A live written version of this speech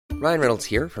Ryan Reynolds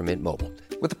here from Mint Mobile.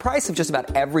 With the price of just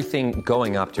about everything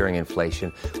going up during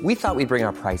inflation, we thought we'd bring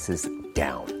our prices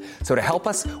down. So to help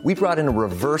us, we brought in a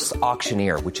reverse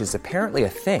auctioneer, which is apparently a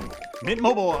thing. Mint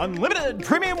Mobile Unlimited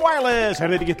Premium Wireless. How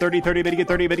to get 30, 30, bit to get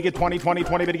 30, bit to get 20, 20,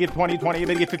 20, bit to get 20, 20,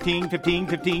 bit to get 15, 15,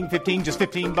 15, 15, just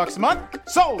 $15 a month?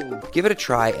 Sold! Give it a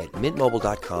try at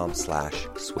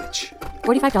mintmobile.com/switch.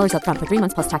 $45 up front for 3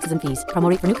 months plus taxes and fees. Promo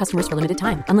rate for new customers for limited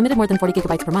time. Unlimited more than 40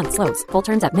 gigabytes per month. Slows full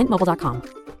terms at mintmobile.com.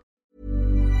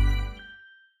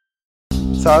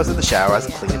 So I was in the shower, I was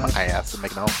cleaning my ass and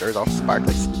making all sure it's all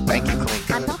sparkly, spanky clean.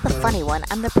 I'm not the funny one,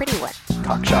 I'm the pretty one.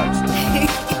 Cock shots.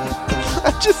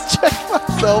 I just checked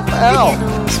myself out.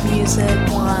 Candles, music,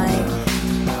 wine,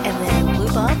 and then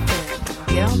lube up and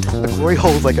get on top. The glory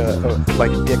hole is like a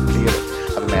dick theater.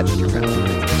 I've imagined your friend.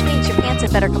 Which means your pants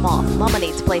had better come off. Mama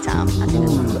needs playtime.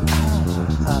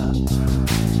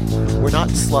 We're not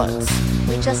sluts.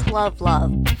 We just love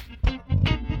love.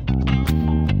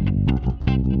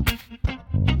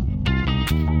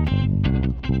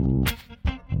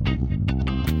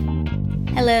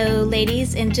 Hello,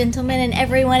 ladies and gentlemen, and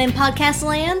everyone in podcast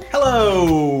land.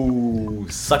 Hello,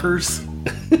 suckers.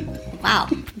 Wow,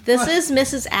 this is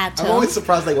Mrs. Atom. I'm always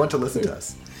surprised they want to listen to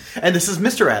us. And this is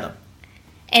Mr. Adam.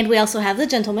 And we also have the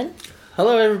gentleman.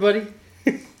 Hello, everybody.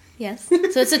 Yes.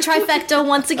 So it's a trifecta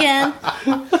once again.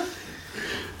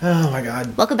 Oh my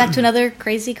god. Welcome back to another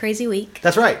crazy, crazy week.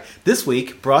 That's right. This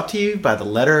week brought to you by the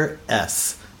letter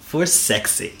S for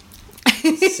sexy.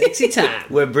 Sexy time.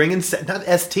 We're bringing not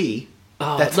ST.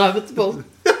 Oh, no, but well,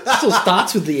 still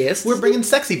starts with the S. We're bringing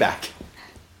sexy back.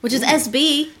 Which is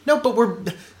SB. No,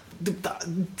 but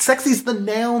sexy's the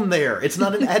noun there. It's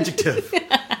not an adjective.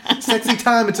 Sexy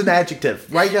time, it's an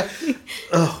adjective. Right now.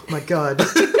 Oh my god.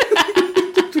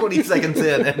 20 seconds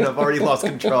in and I've already lost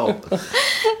control.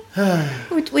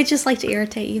 We just like to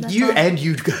irritate you. That's all. And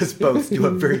you guys both do a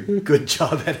very good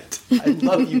job at it. I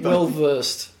love you both. Well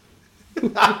versed.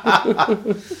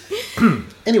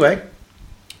 Anyway,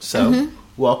 so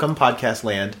welcome Podcast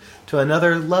Land to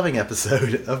another loving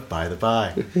episode of By the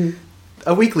By,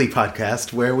 a weekly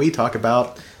podcast where we talk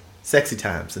about sexy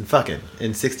times and fucking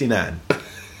in 69.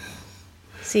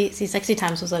 See, sexy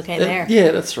times was okay there. Yeah,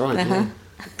 that's right. Uh-huh.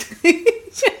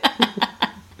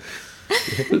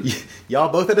 Yeah. Y'all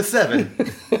both at a 7.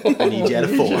 I need you at a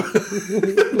 4.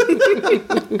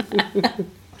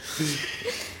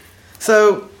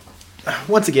 So,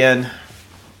 once again,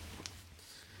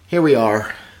 here we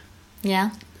are.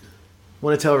 Yeah.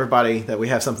 Want to tell everybody that we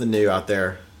have something new out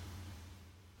there.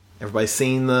 Everybody's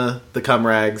seen the cum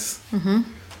rags. Mm-hmm.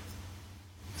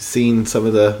 Seen some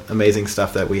of the amazing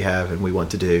stuff that we have and we want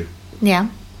to do. Yeah.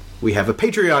 We have a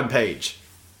Patreon page.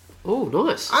 Oh,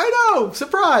 nice. I know!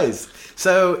 Surprise!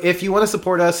 So, if you want to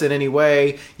support us in any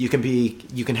way, you can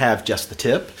have just the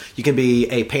tip. You can be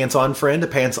a pants-on friend, a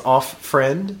pants-off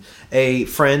friend, a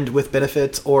friend with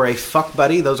benefits, or a fuck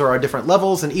buddy. Those are our different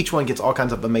levels, and each one gets all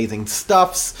kinds of amazing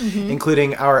stuffs,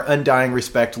 including our undying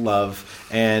respect, love,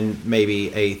 and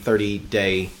maybe a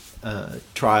 30-day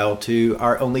trial to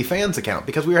our OnlyFans account.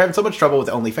 Because we were having so much trouble with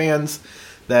OnlyFans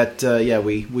that,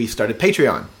 we started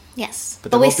Patreon. Yes.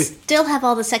 But But we still have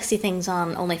all the sexy things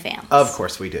on OnlyFans. Of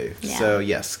course we do. Yeah. So,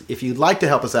 yes, if you'd like to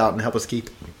help us out and help us keep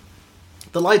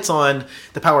the lights on,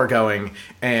 the power going,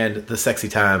 and the sexy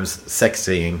times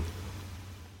sexying,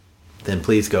 then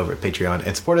please go over to Patreon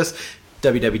and support us.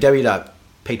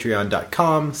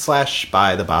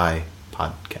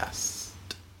 www.patreon.com/bythebye-podcast.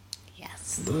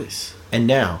 Yes. Nice. And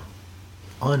now,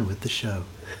 on with the show.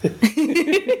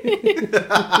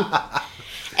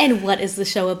 And what is the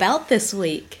show about this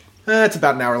week? It's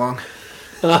about an hour long.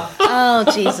 Oh,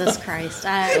 Jesus Christ.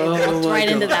 I walked right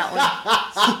into that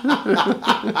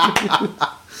one.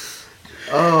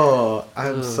 Oh,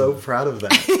 I'm so proud of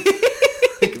that.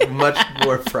 Like, much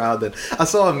more proud than... I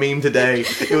saw a meme today.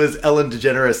 It was Ellen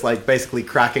DeGeneres, like, basically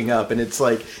cracking up. And it's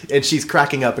like... And she's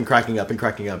cracking up and cracking up and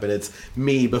cracking up. And it's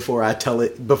me before I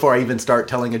even start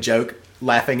telling a joke,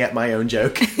 laughing at my own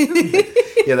joke.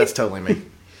 Yeah, that's totally me.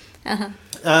 Uh-huh.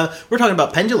 We're talking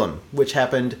about Pendulum, which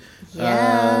happened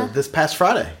this past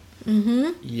Friday.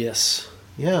 Mm-hmm. Yes.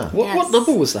 Yeah. What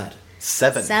number was that?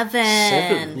 7.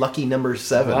 7. Lucky number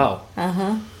 7. Wow.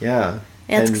 Uh-huh. Yeah. Yeah,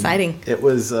 it's And exciting. It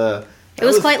was... It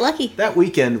was quite lucky. That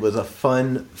weekend was a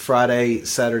fun Friday,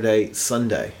 Saturday,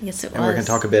 Sunday. Yes, it was. And we're going to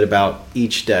talk a bit about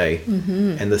each day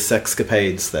and the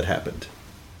sexcapades that happened.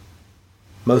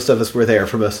 Most of us were there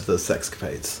for most of those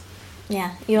sexcapades.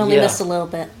 Yeah, you only missed a little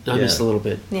bit. I missed a little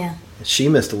bit. Yeah. She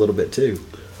missed a little bit too.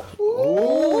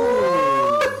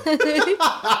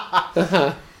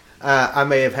 I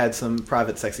may have had some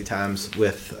private sexy times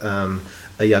with a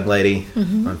young lady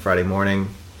on Friday morning.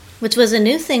 Which was a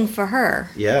new thing for her.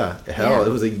 Yeah, hell, Yeah. it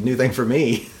was a new thing for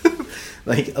me.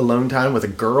 Like alone time with a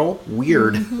girl,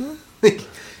 weird.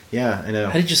 Yeah, I know.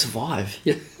 How did you survive?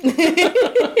 Yeah.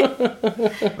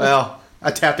 Well, I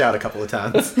tapped out a couple of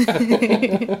times,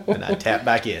 and I tapped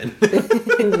back in.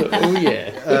 Oh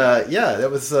yeah. Yeah, that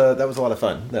was a lot of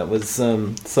fun. That was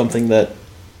something that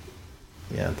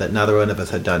neither one of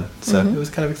us had done, so it was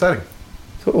kind of exciting.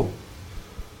 Cool.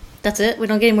 That's it? We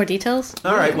don't get any more details?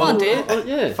 All right, Come on, dude. Oh,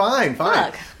 yeah. fine.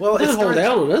 Fuck. Well, Don't hold started-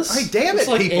 down on us. Hey, damn It's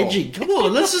it, like people! edgy. Come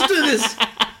on, let's just do this.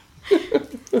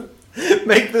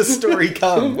 Make this story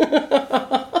come.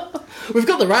 We've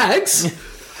got the rags.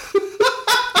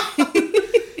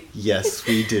 Yes,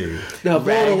 we do. Now,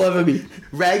 blood all over me.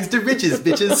 Rags to riches,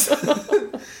 bitches.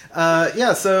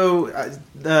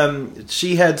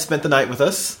 She had spent the night with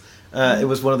us. It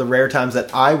was one of the rare times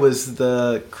that I was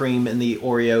the cream in the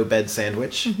Oreo bed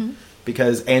sandwich.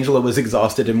 Because Angela was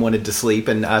exhausted and wanted to sleep,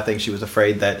 and I think she was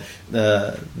afraid that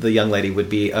the young lady would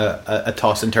be a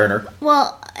toss and turner.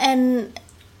 Well, and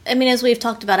I mean, as we've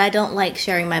talked about, I don't like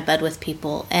sharing my bed with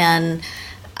people, and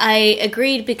I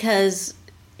agreed because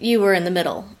you were in the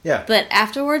middle. Yeah. But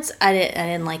afterwards, I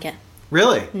didn't like it.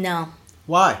 Really? No.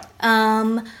 Why?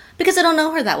 Because I don't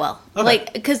know her that well. Okay.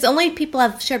 Like, because the only people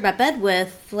I've shared my bed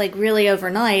with, like, really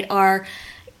overnight are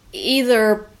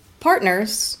either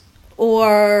partners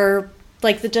or,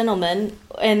 like, the gentleman,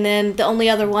 and then the only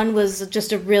other one was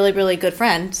just a really, really good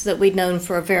friend that we'd known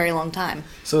for a very long time.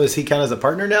 So is he count as a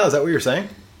partner now? Is that what you're saying?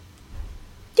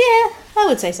 Yeah, I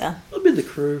would say so. I'm in the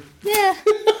crew. Yeah.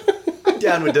 I'm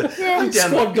down with the. I'm down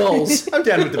Squad with, goals. I'm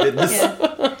down with the business.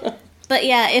 Yeah. But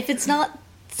yeah, if it's not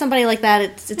somebody like that,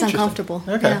 it's uncomfortable.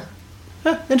 Okay. Yeah.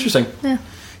 Huh, interesting. Yeah.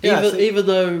 Yeah, Even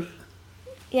though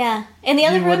Yeah. In the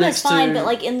other You were room, next it's fine, to but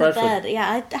like in the Bradford. bed,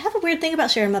 yeah, I have a weird thing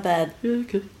about sharing my bed. yeah,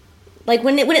 okay. Like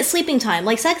when it's sleeping time,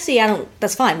 like sexy, I don't.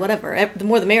 That's fine, whatever. The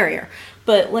more the merrier.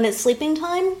 But when it's sleeping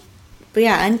time, but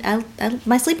yeah, I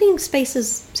my sleeping space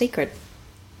is sacred.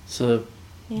 So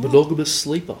monogamous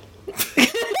sleeper.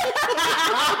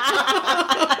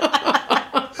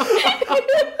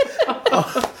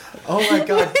 Oh my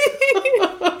god.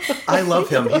 I love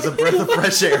him. He's a breath of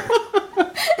fresh air.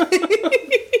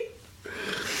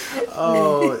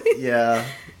 Oh yeah.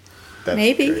 That's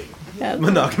Maybe. great. Yeah.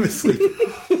 Monogamous sleep.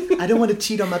 I don't want to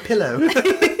cheat on my pillow.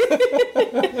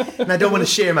 And I don't want to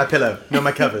share my pillow, nor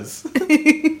my covers.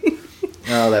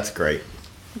 Oh, that's great.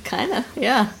 Kind of,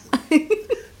 yeah.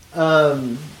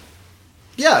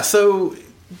 So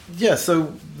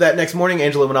that next morning,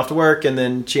 Angela went off to work, and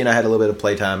then she and I had a little bit of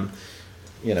playtime.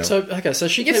 You know. So okay, so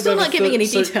she You're came still over not giving any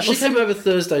details. She came over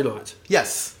Thursday night.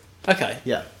 Yes. Okay.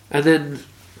 Yeah. And then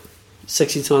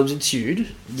sexy times ensued.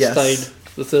 Yes. Stayed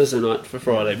the Thursday night for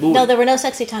Friday morning. No, there were no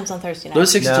sexy times on Thursday night. No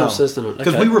sexy No. times Thursday night.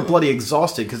 Because Okay. we were bloody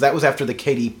exhausted, because that was after the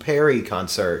Katy Perry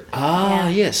concert. Ah, Yeah.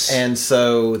 yes. And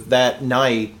so that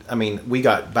night, I mean, we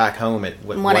got back home at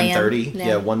what, 1 a.m. 1:30? Yeah.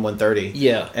 Yeah, 1:30.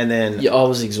 Yeah. And then Yeah, I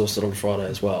was exhausted on Friday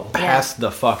as well. passed the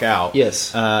fuck out.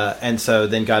 Yes. And so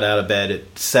then got out of bed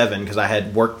at 7 because I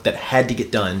had work that had to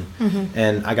get done.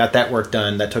 And I got that work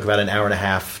done. That took about an hour and a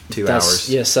half, 2 hours.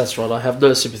 Yes, that's right. I have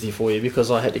no sympathy for you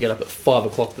because I had to get up at 5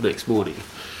 o'clock the next morning.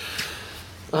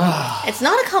 It's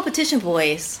not a competition,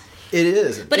 boys. It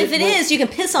is. But if it is, you can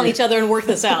piss on each other and work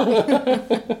this out.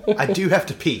 I do have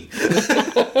to pee. Damn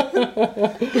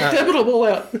it, I'm all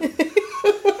out.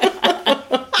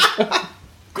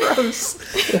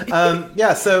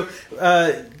 So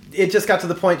it just got to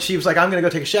the point she was like, I'm going to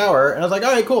go take a shower. And I was like,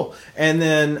 all right, cool. And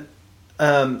then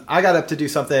I got up to do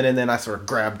something, and then I sort of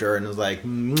grabbed her and was like,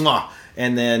 mwah.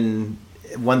 And then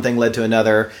one thing led to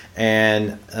another,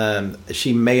 and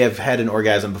she may have had an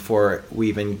orgasm before we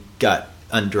even got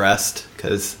undressed,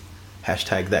 because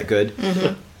hashtag that good.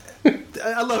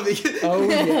 I love it. Oh,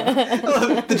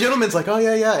 yeah. The gentleman's like, oh,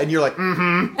 yeah. And you're like,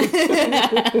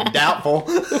 doubtful.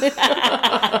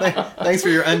 Thanks for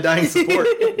your undying support.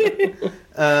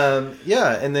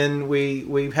 And then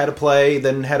we had a play,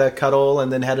 then had a cuddle,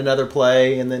 and then had another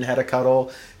play, and then had a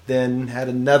cuddle, then had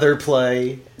another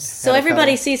play. So had a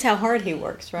everybody cuddle. sees how hard he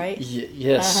works, right?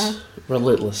 Yes.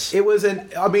 Relentless. It was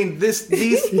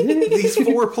these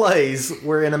 4 plays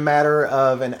were in a matter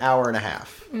of an hour and a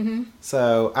half.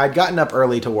 So I'd gotten up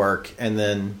early to work, and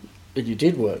then And you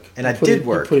did work. And I You put did in-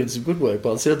 work. You put in some good work,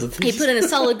 but it sounds of He things. put in a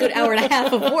solid good hour and a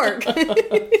half of work.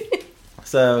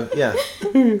 so yeah.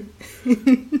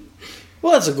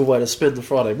 Well, that's a good way to spend the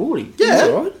Friday morning. Yeah. That's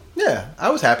all right. Yeah, I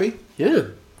was happy. Yeah.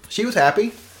 She was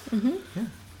happy.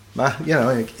 Yeah.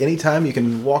 Like, anytime you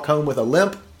can walk home with a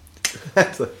limp,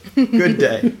 that's a good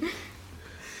day.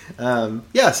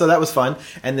 So that was fun.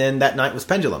 And then that night was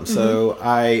Pendulum. So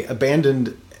I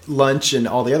abandoned lunch and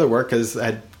all the other work because I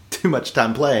had too much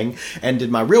time playing, and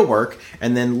did my real work,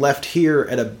 and then left here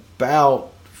at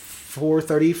about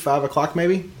 4:30, 5 o'clock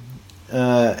maybe,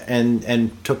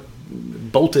 and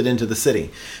bolted into the city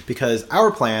because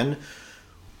our plan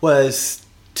was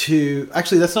to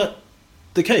actually that's not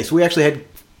the case. We actually had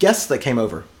guests that came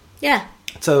over. Yeah.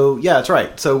 So yeah, that's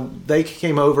right. So they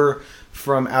came over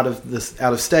from out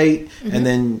of state, and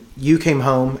then you came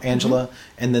home, Angela,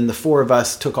 and then the four of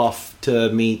us took off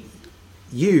to meet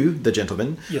you, the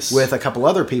gentleman, Yes. with a couple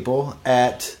other people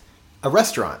at a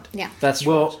restaurant. Yeah. That's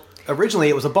Well, right. originally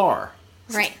it was a bar.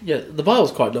 Right. Yeah, the bar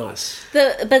was quite nice.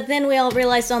 But then we all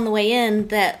realized on the way in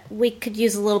that we could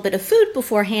use a little bit of food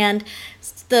beforehand.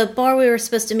 The bar we were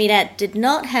supposed to meet at did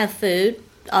not have food,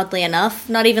 oddly enough.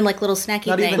 Not even like little snacky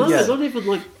Not things. even- No, Yeah. not even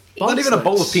like... Not even a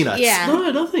bowl of peanuts. Yeah.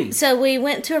 No, nothing. So we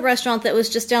went to a restaurant that was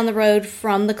just down the road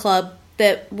from the club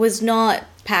that was not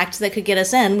packed, that could get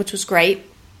us in, which was great.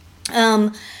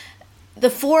 The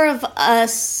four of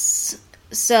us,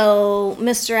 so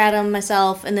Mr. Adam,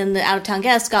 myself, and then the out-of-town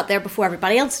guests got there before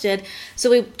everybody else did. So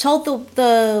we told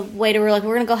the waiter, we're like,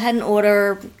 we're going to go ahead and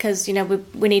order because,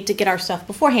 we need to get our stuff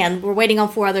beforehand. We're waiting on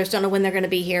four others, don't know when they're going to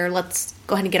be here. Let's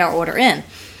go ahead and get our order in.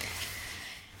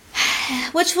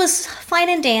 Which was fine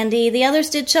and dandy. The others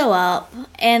did show up,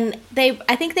 and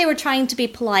I think they were trying to be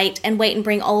polite and wait and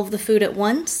bring all of the food at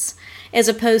once, as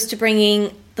opposed to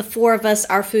bringing the four of us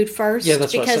our food first. Yeah,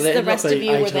 that's right. because So there the ended rest up of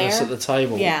being you were 8 of us there. at the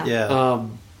table. Yeah. Yeah.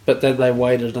 But then they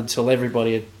waited until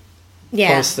everybody had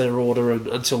Yeah, placed their order and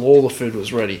until all the food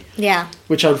was ready. yeah,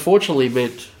 Which unfortunately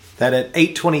meant... That at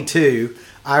 8:22,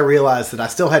 I realized that I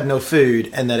still had no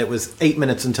food, and that it was 8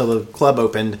 minutes until the club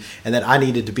opened, and that I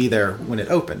needed to be there when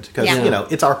it opened because Yeah.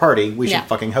 it's our party. We should Yeah.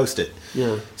 fucking host it.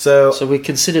 Yeah. So So we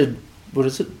considered... What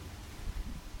is it?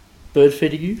 Bird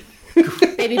feeding you?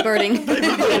 baby birding. no,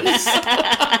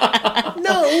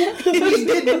 we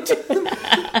didn't.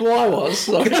 Well, I was.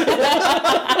 So.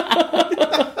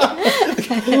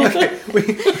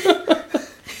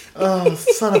 Oh,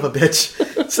 son of a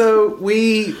bitch. So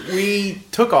we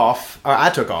took off, or I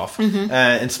took off,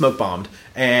 and smoke bombed,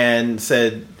 and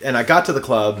I got to the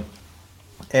club,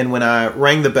 and when I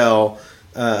rang the bell,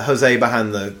 Jose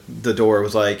behind the door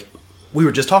was like, "We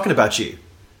were just talking about you."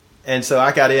 And so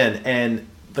I got in, and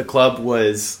the club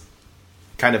was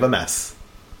kind of a mess.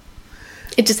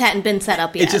 It just hadn't been set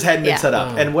up yet. It just hadn't been set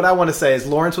up. And what I want to say is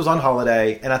Lawrence was on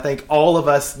holiday, and I think all of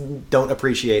us don't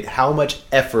appreciate how much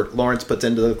effort Lawrence puts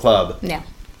into the club Yeah.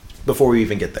 before we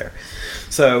even get there.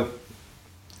 So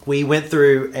we went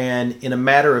through, and in a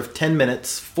matter of 10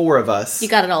 minutes, four of us... You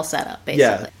got it all set up, basically.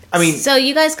 Yeah. I mean... So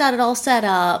you guys got it all set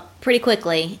up pretty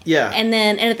quickly. Yeah. And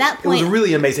at that It point... was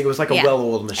really amazing. It was like a Yeah.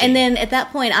 well-oiled machine. And then at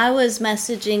that point, I was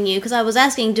messaging you because I was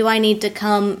asking, do I need to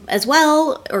come as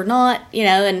well or not?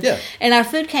 And Yeah. and our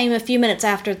food came a few minutes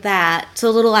after that, so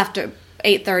a little after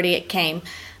 8:30 it came.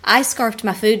 I scarfed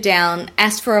my food down,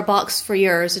 asked for a box for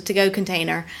yours, a to-go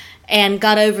container, and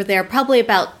got over there probably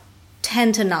about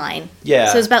 10 to 9. Yeah.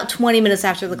 So it was about 20 minutes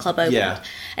after the club opened. Yeah.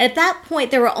 At that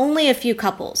point, there were only a few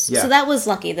couples. Yeah. So that was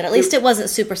lucky that at least it wasn't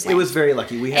super it slammed. was very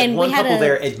lucky. We had And one we had couple a-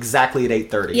 there exactly at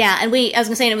 8:30. Yeah, and I was going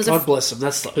to say, and it was God bless them.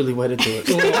 That's the only way to do it.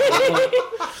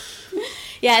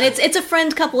 Yeah, and it's a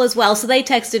friend couple as well. So they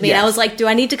texted me, and I Yes. was like, "Do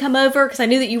I need to come over?" Because I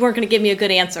knew that you weren't going to give me a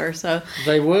good answer. So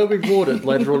They were rewarded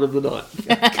later on in the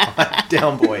night.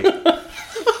 Down boy.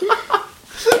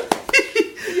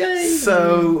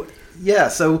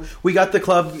 So we got the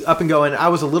club up and going. I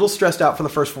was a little stressed out for the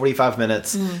first 45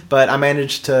 minutes, but I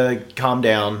managed to calm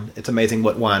down. It's amazing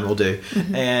what wine will do.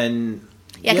 And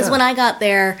yeah, because when I got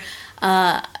there,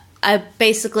 I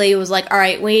basically was like, "All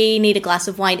right, we need a glass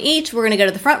of wine each. We're going to go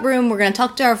to the front room. We're going to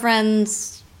talk to our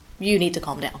friends. You need to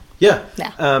calm down." Yeah.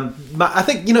 Yeah. I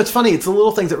think, it's funny. It's the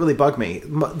little things that really bug me.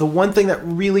 The one thing that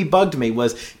really bugged me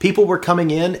was people were coming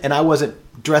in and I wasn't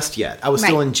dressed yet. I was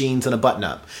still Right. in jeans and a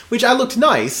button-up, which I looked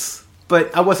nice,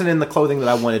 but I wasn't in the clothing that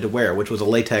I wanted to wear, which was a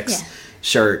latex Yeah.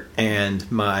 shirt and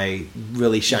my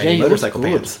really shiny Yeah, you looked motorcycle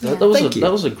good. pants. That was Thank you.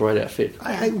 That was a great outfit.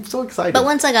 I'm so excited. But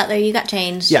once I got there, you got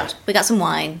changed. Yeah. we got some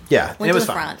wine. Yeah, and went it to was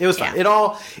the fine. front. It was fine.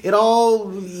 Yeah. It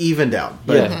all evened out.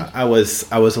 But Yeah. I was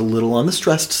a little on the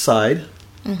stressed side,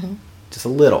 just a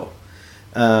little.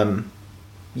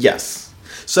 Yes.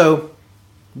 So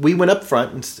we went up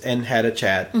front and had a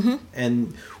chat,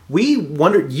 and we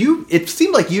wondered. It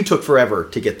seemed like you took forever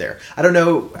to get there. I don't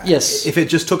know. Yes. If it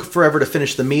just took forever to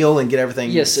finish the meal and get everything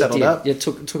Yes, settled it did. up. It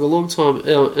took a long time,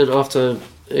 and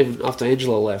even after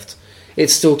Angela left, it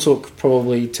still took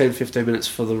probably 10-15 minutes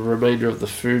for the remainder of the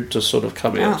food to sort of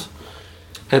come out.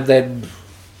 And then,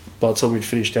 by the time we'd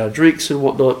finished our drinks and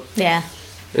whatnot, Yeah.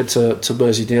 and to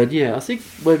mosey down. Yeah, I think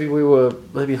maybe we were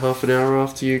maybe half an hour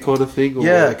after you, kind of thing. Or,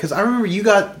 Yeah, because I remember you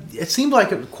got. It seemed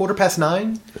like at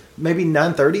 9:15, maybe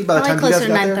 9:30 by the Probably time you closer guys to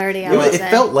got there. 9:30, I It, would it say.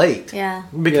 felt late. Yeah.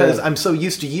 Because Yeah. I'm so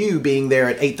used to you being there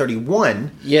at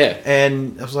 8:31. Yeah.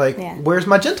 And I was like, Yeah. "Where's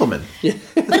my gentleman?"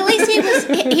 But at least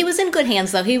he was in good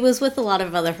hands, though. He was with a lot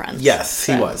of other friends. Yes,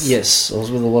 he So- was. Yes, I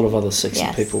was with a lot of other sexy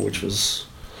Yes. people, which was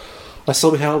I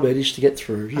somehow managed to get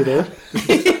through. You know.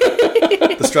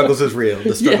 The struggles is real.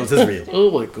 The struggles is real.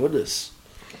 Oh my goodness.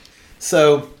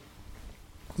 So,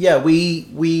 yeah,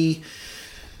 we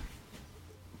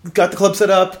got the club set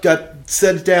up, got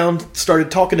set down,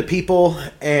 started talking to people,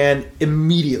 and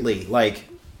immediately, like,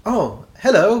 oh,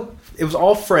 hello. It was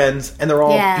all friends, and they're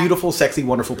all Yeah. beautiful, sexy,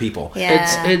 wonderful people.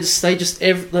 Yeah. It's they just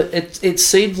it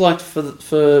seemed like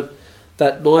for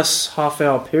that nice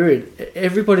half-hour period,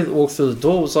 everybody that walked through the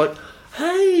door was like,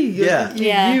 "Hey, Yeah. you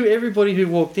Yeah. knew everybody who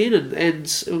walked in, and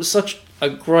it was such a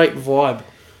great vibe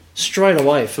straight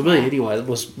away for me. Anyway, that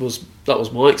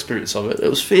was my experience of it. It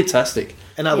was fantastic,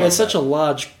 And I we love had such that. a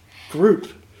large group.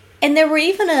 And there were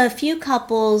even a few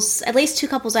couples, at least two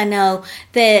couples I know,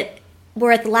 that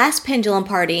were at the last pendulum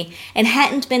party and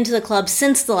hadn't been to the club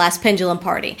since the last pendulum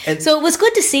party. And- so it was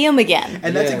good to see them again.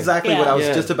 And that's Yeah. exactly what I was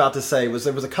Yeah. just about to say. Was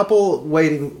there was a couple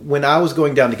waiting when I was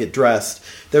going down to get dressed.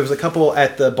 There was a couple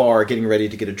at the bar getting ready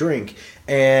to get a drink,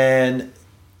 and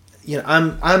you know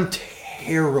I'm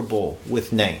terrible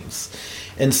with names,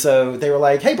 and so they were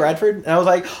like, "Hey, Bradford," and I was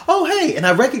like, "Oh, hey," and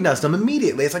I recognized them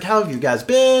immediately. It's like, "How have you guys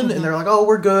been?" And they're like, "Oh,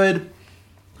 we're good,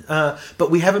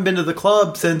 but we haven't been to the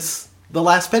club since." The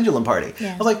last pendulum party.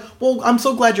 Yeah. I was like, well, I'm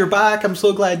so glad you're back. I'm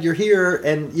so glad you're here.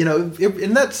 And, you know,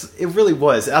 it really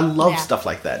was. I love Yeah. stuff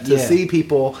like that. To Yeah. see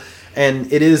people,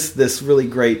 and it is this really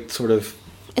great sort of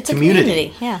It's a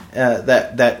community, yeah.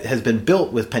 that has been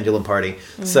built with Pendulum Party.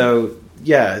 So,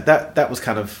 yeah, that was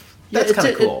kind of, that's kind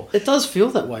of cool. It does feel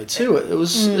that way too. It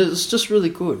was just really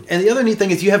good. And the other neat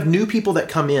thing is you have new people that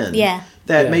come in. Yeah.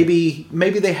 That Yeah.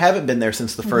 maybe they haven't been there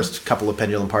since the first couple of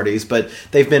pendulum parties, but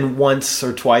they've been once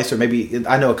or twice, or maybe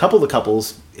I know a couple of the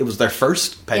couples. It was their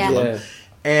first pendulum, Yeah.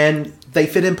 and they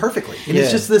fit in perfectly. And it's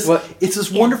Yeah. just this. What- It's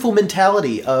this wonderful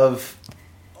mentality of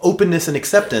openness and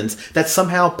acceptance that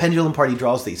somehow pendulum party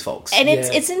draws these folks. And Yeah.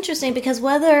 it's interesting because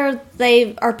whether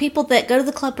they are people that go to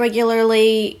the club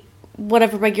regularly,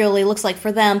 whatever regularly looks like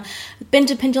for them, been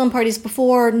to pendulum parties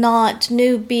before, not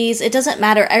newbies, it doesn't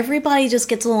matter. Everybody just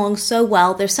gets along so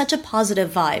well. There's such a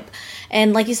positive vibe,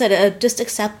 and like you said, just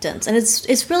acceptance, and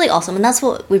it's really awesome, and that's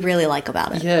what we really like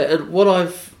about it. Yeah, and what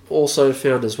I've also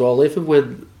found as well, even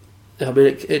when I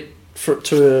mean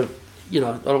to a, you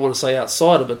know, I don't want to say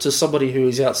outsider, but to somebody who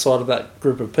is outside of that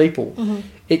group of people,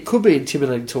 it could be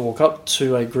intimidating to walk up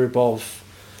to a group of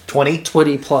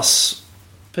 20 plus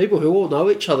people who all know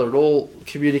each other and all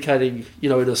communicating, you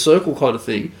know, in a circle kind of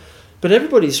thing. But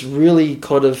everybody's really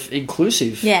kind of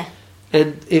inclusive. Yeah.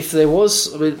 And if there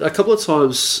was, I mean, a couple of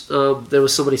times there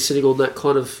was somebody sitting on that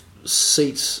kind of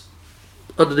seat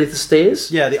underneath the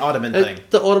stairs. Yeah, the ottoman And thing.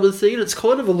 the ottoman thing, and it's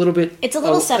kind of a little bit... It's a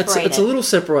little separated. It's a little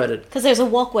separated. Because there's a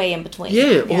walkway in between.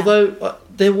 Yeah, although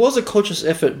there was a conscious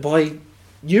effort by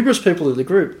numerous people in the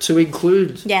group to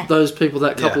include Yeah. those people,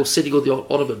 that couple Yeah. sitting on the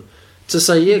ottoman, to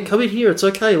say, yeah, come in here, it's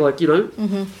okay, like, you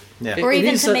know. Yeah. or It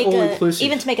even is to that make all-inclusive.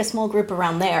 even to make a small group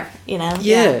around there, you know.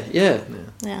 Yeah. Yeah.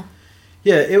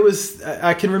 Yeah, it was.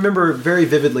 I can remember very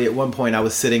vividly at one point I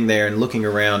was sitting there and looking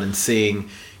around and seeing,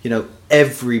 you know,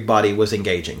 everybody was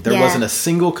engaging. There Yeah. wasn't a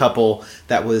single couple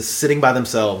that was sitting by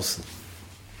themselves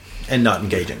and not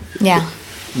engaging. Yeah.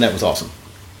 And that was awesome.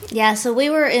 Yeah, so we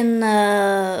were in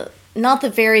the, not the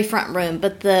very front room,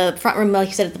 but the front room, like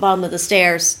you said, at the bottom of the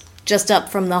stairs, just up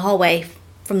from the hallway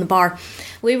from the bar.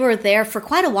 We were there for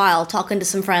quite a while talking to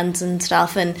some friends and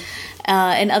stuff, and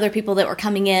other people that were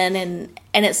coming in,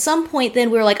 and at some point then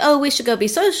we were like, oh, we should go be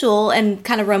social and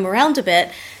kind of roam around a bit.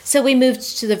 So we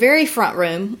moved to the very front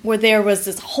room where there was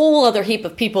this whole other heap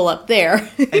of people up there.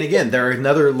 And again, there are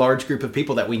another large group of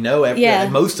people that we know, Yeah.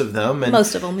 most of them. And,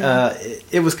 Most of them, yeah.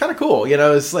 it was kind of cool. You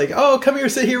know, it's like, oh, come here,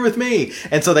 sit here with me.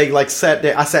 And so they like I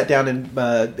sat down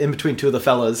in between two of the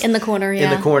fellas. In the corner, In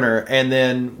yeah. the corner. And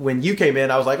then when you came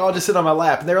in, I was like, oh, I'll just sit on my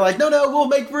lap. And they were like, no, we'll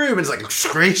make room. And it's like,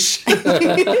 screech.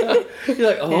 You're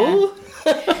like, oh?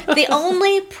 The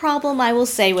only problem I will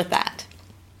say with that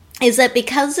is that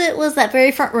because it was that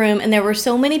very front room and there were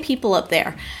so many people up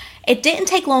there, it didn't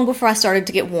take long before I started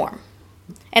to get warm.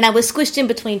 And I was squished in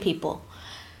between people.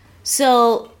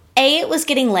 So, A, it was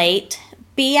getting late.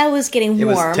 B, I was getting It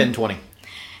was warm. 10:20.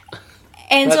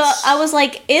 And That's- so I was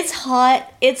like, it's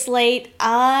hot, it's late,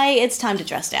 it's time to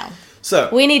dress down. So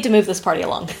We need to move this party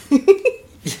along.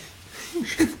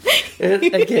 And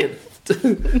again,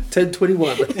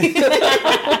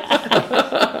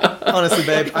 10:21. Honestly,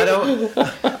 babe, I don't.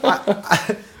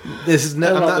 I'm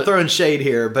not throwing shade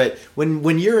here, but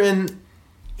when you're in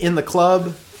the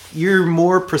club, you're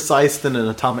more precise than an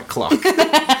atomic clock.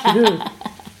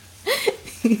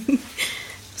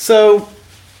 So,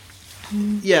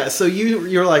 yeah, so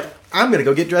you're like, I'm going to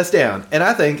go get dressed down, and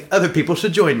I think other people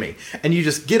should join me. And you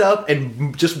just get up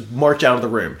and just march out of the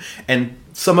room. And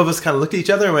some of us kind of looked at each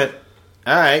other and went,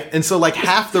 all right. And so, like,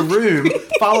 half the room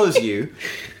follows you.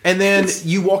 And then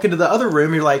you walk into the other room,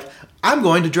 and you're like, I'm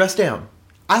going to dress down.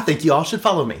 I think y'all should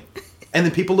follow me. And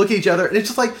then people look at each other, and it's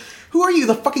just like, who are you,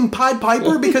 the fucking Pied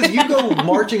Piper? Because you go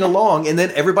marching along, and then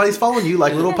everybody's following you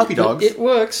like little puppy dogs. It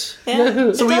works.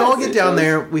 Yeah. So we all get down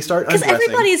there, we start undressing. Because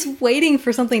everybody's waiting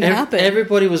for something to happen.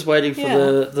 Everybody was waiting for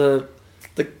the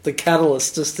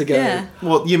catalyst just to go. Yeah.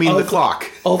 Well, you mean the clock.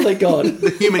 Oh, thank God. The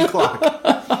human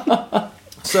clock.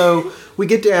 So we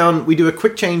get down, we do a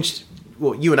quick change.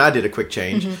 Well, you and I did a quick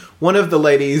change. Mm-hmm. One of the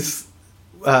ladies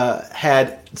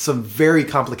had some very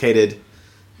complicated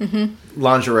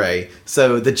lingerie.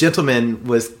 So the gentleman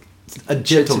was a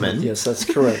gentleman. Yes, that's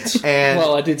correct. And-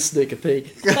 well, I did sneak a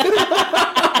peek.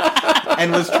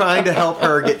 And was trying to help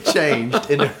her get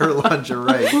changed into her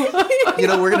lingerie. You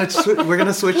know, we're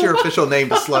gonna switch your official name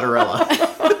to Slutterella.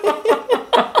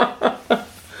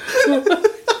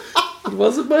 It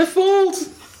wasn't my fault.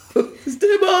 His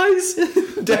damn eyes.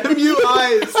 Damn you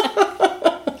eyes!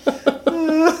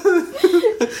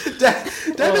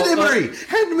 Damn it, Emery!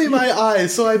 Hand me my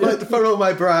eyes so I might furrow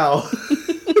my brow.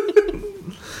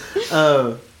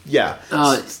 Yeah.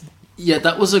 Yeah,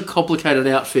 that was a complicated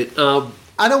outfit.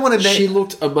 I don't want to name. She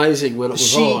looked amazing when it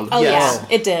was on. Oh, Yes.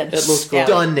 yeah, it did. It looked great.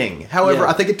 Stunning. However, Yeah.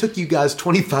 I think it took you guys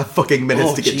 25 fucking minutes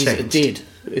Oh, to get jeez, changed.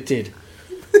 It did.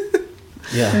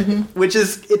 Yeah. Which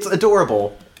is, it's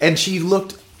adorable. And she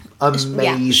looked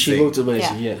amazing. She looked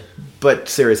amazing, yeah. But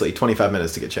seriously, 25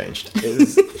 minutes to get changed. It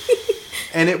was,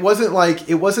 and it wasn't like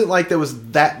there was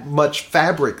that much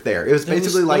fabric there. It was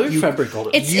basically There was like no you fabric on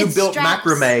it. It's built straps.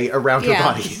 macrame around her Yeah.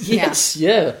 body. Yes,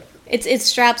 yeah. It's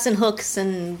straps and hooks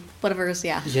and whatever's,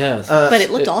 yeah. Yeah. But it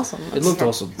looked awesome. It looked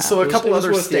awesome. So a It was- couple it was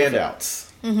other worth the effort.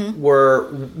 standouts were,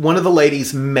 one of the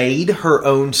ladies made her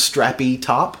own strappy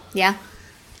top, Yeah.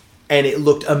 and it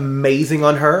looked amazing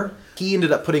on her. He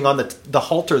ended up putting on the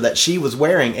halter that she was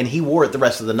wearing, and he wore it the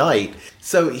rest of the night.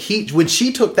 So when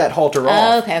she took that halter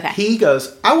off, okay. he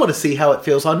goes, I want to see how it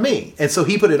feels on me. And so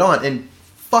he put it on, and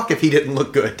fuck if he didn't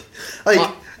look good.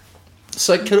 Like,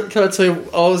 So can I tell you,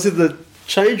 I was in the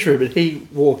change room and he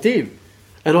walked in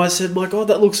and I said, my God,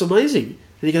 that looks amazing. And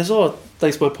he goes, oh,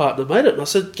 thanks, my partner made it. And I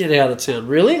said, get out of town,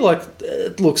 really? Like,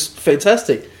 it looks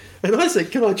fantastic. And I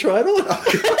said, can I try it on?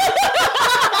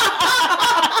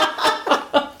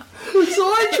 So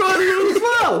I tried it on as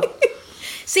well.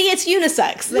 See, it's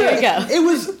unisex. There you go. It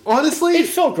was, honestly, It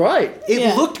felt great.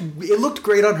 it looked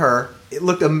great on her. It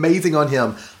looked amazing on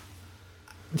him.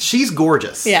 She's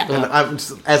gorgeous. Yeah. And I'm,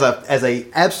 as a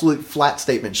absolute flat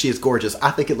statement, she is gorgeous.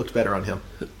 I think it looked better on him.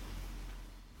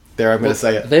 There, I'm going to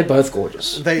say it. They're both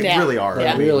gorgeous. They Yeah. really are.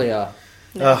 Yeah. They really are.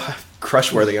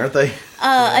 Crush worthy, aren't they?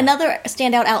 Another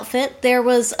standout outfit. There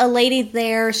was a lady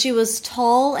there. She was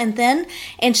tall and thin,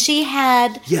 and she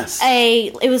had Yes.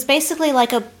 it was basically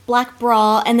like a black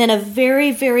bra and then a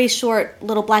very, very short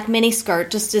little black mini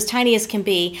skirt, just as tiny as can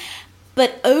be.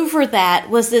 But over that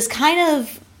was this kind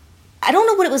of, I don't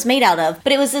know what it was made out of,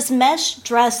 but it was this mesh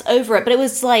dress over it. But it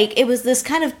was this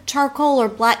kind of charcoal or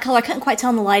black color. I couldn't quite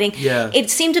tell in the lighting. Yeah. It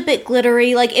seemed a bit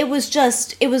glittery. Like, it was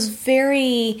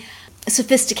very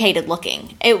sophisticated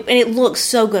looking. And it looked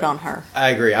so good on her. I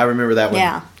agree. I remember that one.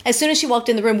 Yeah. As soon as she walked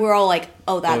in the room, we were all like,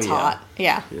 oh, that's yeah. hot.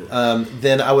 Yeah.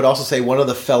 Then I would also say one of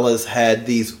the fellas had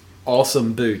these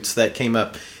awesome boots that came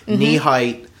up knee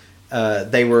height.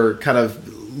 They were kind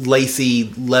of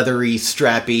lacy, leathery,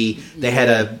 strappy. They had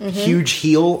a huge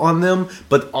heel on them,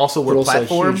 but also were But also a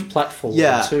platform. huge platform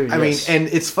Yeah, too, I mean, yes. and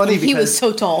it's funny because He was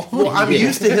so tall. Well, I'm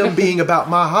used to him being about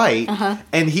my height,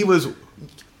 and he was.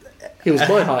 He was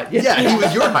my height. Yeah, he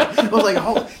was your height. I was like,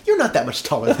 oh, you're not that much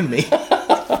taller than me.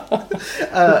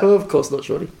 Of course not,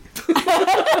 Shorty.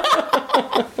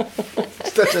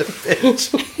 Such a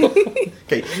bitch.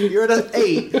 Okay, you're at an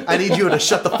 8. I need you to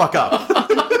shut the fuck up.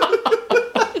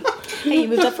 Hey, you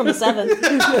moved up from a 7.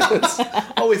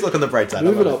 Always look on the bright side.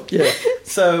 Moving I love up, it. yeah.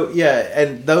 So, yeah,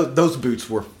 and those boots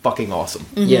were fucking awesome.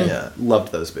 Yeah.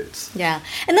 Loved those boots. Yeah,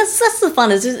 and that's the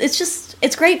fun. Is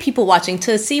it's great people watching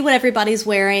to see what everybody's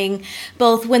wearing,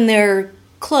 both when they're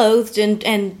clothed and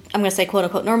I'm going to say quote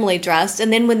unquote normally dressed,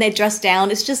 and then when they dress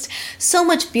down. It's just so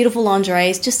much beautiful lingerie.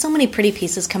 It's just so many pretty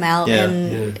pieces come out, Yeah.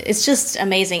 and it's just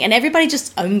amazing. And everybody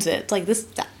just owns it. Like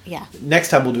Yeah. Next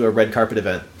time we'll do a red carpet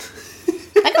event.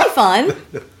 That could be fun.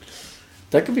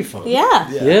 That could be fun. Yeah.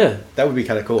 Yeah. That would be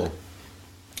kind of cool.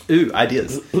 Ooh,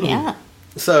 ideas. Yeah.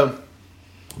 So,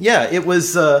 yeah, it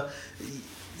was. So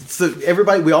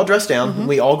everybody, we all dress down.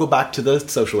 We all go back to the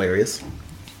social areas,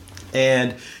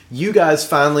 and you guys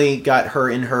finally got her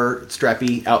in her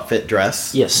strappy outfit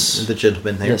dress. Yes. The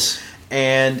gentleman there. Yes.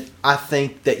 And I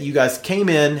think that you guys came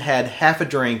in, had half a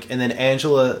drink, and then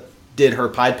Angela did her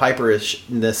Pied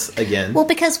Piper-ishness again. Well,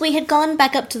 because we had gone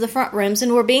back up to the front rooms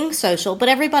and we're being social, but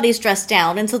everybody's dressed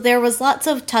down, and so there was lots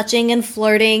of touching and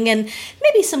flirting and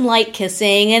maybe some light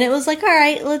kissing, and it was like, all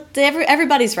right,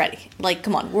 everybody's ready. Like,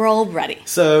 come on, we're all ready.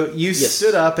 So you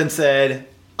stood up and said,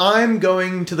 I'm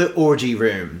going to the orgy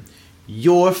room.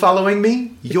 You're following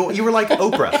me? You were like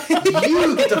Oprah.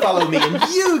 You get to follow me, and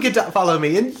you get to follow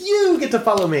me, and you get to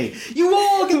follow me. You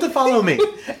all get to follow me.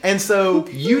 And so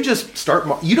you just start...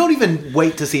 You don't even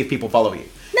wait to see if people follow you.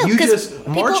 No, you just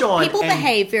march on. People and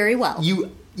behave very well. You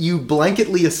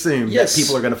blanketly assume Yes. that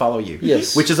people are going to follow you.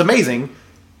 Yes. Which is amazing,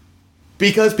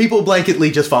 because people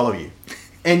blanketly just follow you.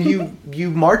 And you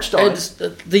marched on.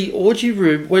 And the orgy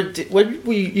room, when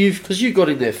because you got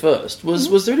in there first,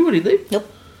 was there anyone in there?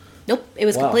 Nope. It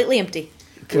was Wow. completely empty.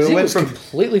 Because It it went was from-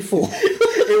 completely full.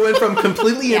 It went from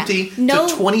completely Yeah. empty No-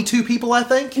 to 22 people, I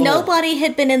think. Nobody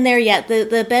had been in there yet.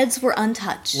 The beds were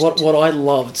untouched. What I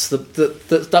loved,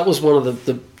 that was one of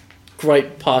the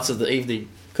great parts of the evening,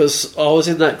 because I was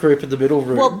in that group in the middle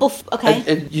room. Well, okay.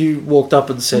 And you walked up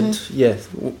and said, yeah,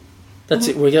 that's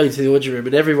it, we're going to the orgy room.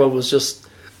 And everyone was just,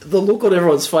 the look on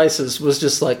everyone's faces was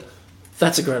just like,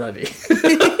 that's a great idea.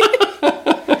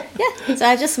 So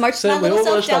I just marched my we little all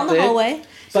self marched down up the there. hallway.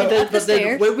 But then, up the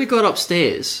stairs. when we got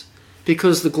upstairs,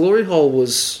 because the glory hole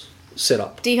was set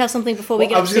up. Do you have something before we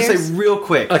get I was going upstairs? to say real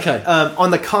quick. Okay. On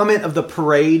the comment of the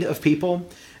parade of people,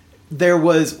 there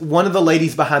was one of the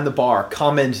ladies behind the bar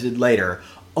commented later,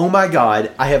 "Oh my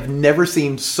God, I have never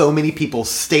seen so many people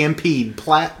stampede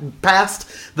past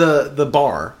the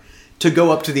bar to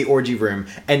go up to the orgy room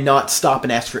and not stop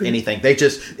and ask for anything.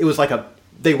 It was like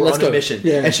they were Let's on a go. mission."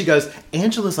 Yeah. And she goes,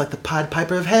 "Angela's like the Pied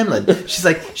Piper of Hamelin." She's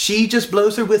like, she just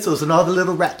blows her whistles and all the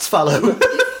little rats follow.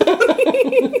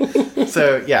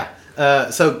 So, yeah.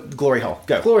 So, Glory Hole,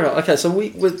 go. Glory hole. Okay, so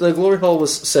the glory hole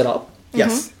was set up,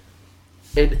 Yes.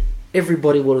 and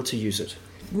everybody wanted to use it.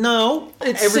 No.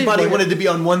 It seemed Everybody like wanted to be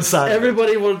on one side.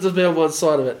 Everybody wanted to be on one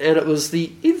side of it, and it was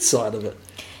the inside of it.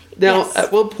 Now, Yes.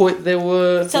 at one point, there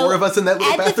were So, Four of us in that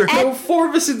little at the- bathroom. at- there were four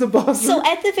of us in the bathroom. So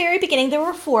at the very beginning, there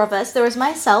were four of us. There was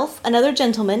myself, another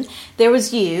gentleman. There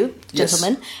was you, Yes.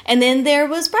 gentleman, and then there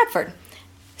was Bradford.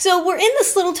 So we're in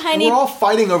this little tiny. We're all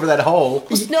fighting over that hole.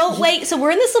 No, wait. So we're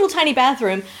in this little tiny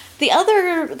bathroom. The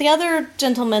other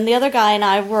gentleman, the other guy, and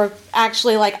I were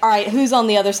actually like, all right, who's on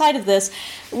the other side of this?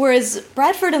 Whereas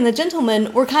Bradford and the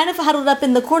gentleman were kind of huddled up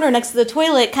in the corner next to the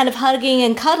toilet, kind of hugging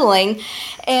and cuddling.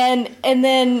 And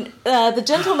then the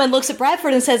gentleman looks at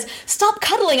Bradford and says, "Stop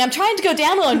cuddling! I'm trying to go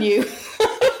down on you."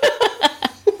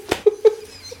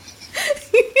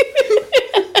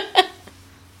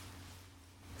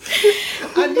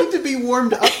 I need to be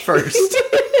warmed up first.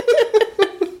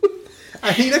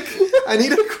 I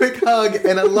need a quick hug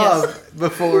and a love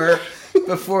before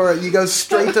you go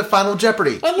straight to Final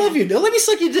Jeopardy. I love you. Now let me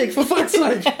suck your dick, for fuck's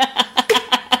sake.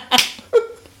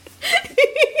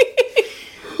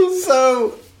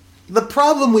 So the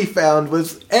problem we found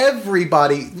was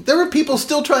there were people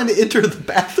still trying to enter the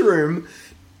bathroom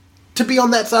to be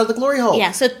on that side of the glory hole.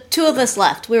 Yeah. So two of us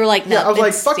left. We were like, no. Yeah, I was like,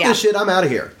 it's- fuck yeah. this shit, I'm out of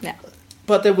here. Yeah.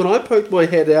 But then when I poked my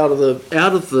head out of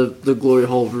the glory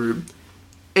hole room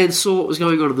and saw what was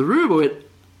going on in the room, I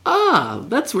went,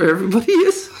 that's where everybody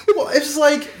is. Well, it's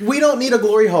like, we don't need a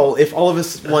glory hole if all of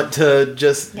us want to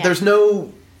just... Yeah. There's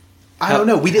no... I don't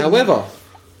know. We didn't... However,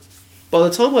 by the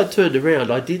time I turned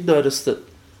around, I did notice that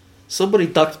somebody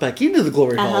ducked back into the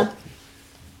glory hole.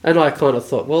 And I kind of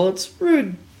thought, well, it's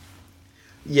rude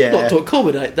Yeah. not to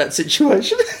accommodate that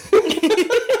situation.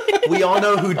 We all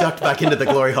know who ducked back into the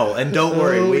glory hole, and don't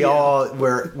worry, Oh,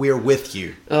 we're with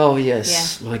you. Oh,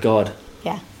 yes. My God.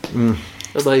 Yeah.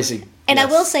 Amazing. And I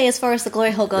will say, as far as the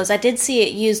glory hole goes, I did see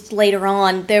it used later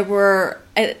on. There were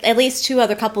at least two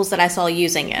other couples that I saw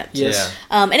using it. Yes.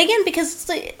 And again, because it's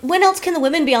like, when else can the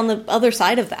women be on the other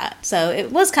side of that? So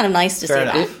it was kind of nice to Fair see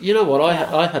enough. that. You know what?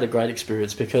 I had a great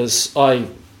experience because I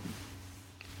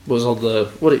was on the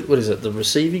what is it? The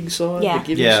receiving side, Yeah. the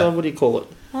giving Yeah. side. What do you call it?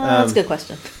 That's a good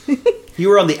question. You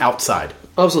were on the outside.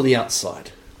 I was on the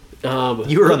outside.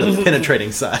 You were on the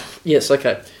penetrating side. Yes.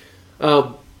 Okay.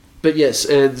 But yes,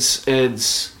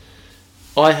 and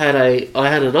I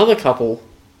had another couple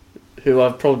who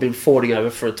I've probably been fawning over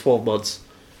for 12 months,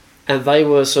 and they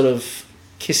were sort of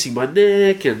kissing my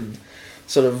neck and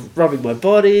sort of rubbing my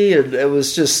body, and it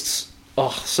was just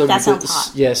so many That sounds good,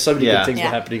 hot. yeah, so many Yeah. good things Yeah.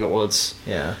 were happening at once.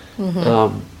 Yeah.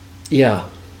 Yeah,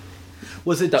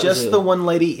 Was it That just was the one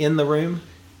lady in the room?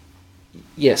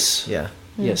 yes, Yeah.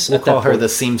 yes. We'll at that call her point. the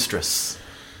seamstress.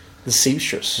 the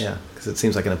seamstress. Yeah, because it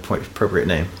seems like an appropriate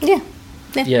name. Yeah.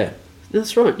 Yeah,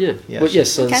 that's right. Yeah. Yeah, Well, she-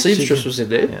 yes, so the Okay. seamstress was in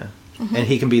there. Yeah. And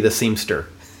he can be the seamster.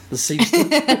 The seamstress.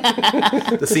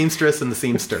 The seamstress and the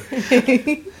seamster.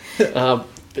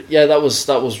 But yeah, that was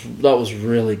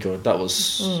really good. That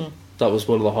was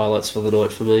one of the highlights for the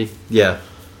night for me. Yeah.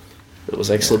 It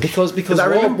was excellent because I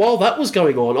remember- while that was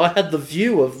going on, I had the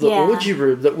view of the Yeah. orgy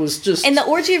room that was just In the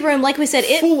orgy room, like we said,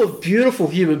 full of beautiful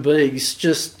human beings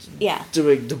just Yeah.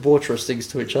 doing debaucherous things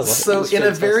to each other. It So, was in a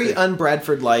very fantastic.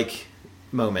 un-Bradford-like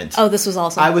moment, Oh, this was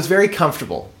awesome. I was very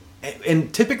comfortable.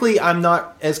 And typically, I'm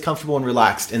not as comfortable and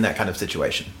relaxed in that kind of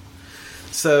situation.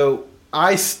 So,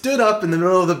 I stood up in the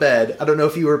middle of the bed. I don't know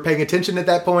if you were paying attention at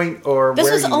that point or This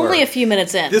where was you only were. a few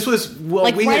minutes in. This was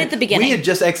Like, right at the beginning. We had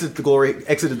just exited the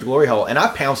glory hole, and I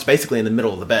pounced basically in the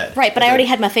middle of the bed. Right, but I already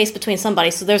had my face between somebody,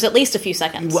 so there's at least a few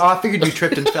seconds. Well, I figured you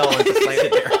tripped and fell and just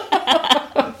landed there.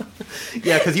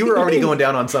 Yeah, because you were already going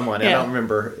down on someone. I Yeah. don't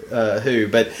remember who,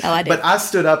 but Oh, I did. but I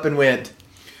stood up and went,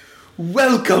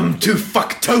 "Welcome to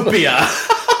Fucktopia.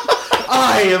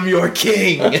 I am your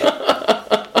king."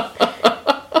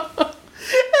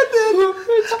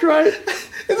 It's great.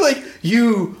 It's like,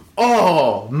 you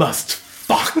all must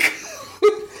fuck.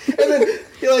 And then,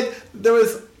 there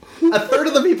was a third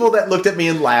of the people that looked at me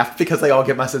and laughed because they all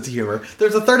get my sense of humor.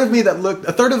 There's a third of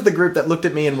the group that looked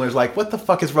at me and was like, what the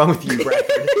fuck is wrong with you,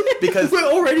 Bradford? Because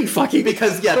We're already fucking.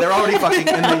 Because they're already fucking,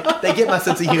 and they get my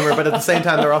sense of humor, but at the same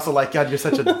time they're also like, God, you're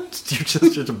such a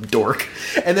dork.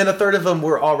 And then a third of them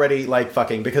were already like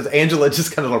fucking because Angela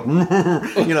just kind of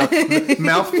like,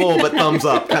 mouth full but thumbs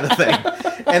up kind of thing.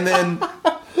 And then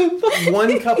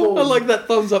one couple, I like that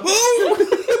thumbs up.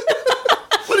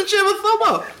 what did you have a thumb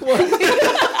up?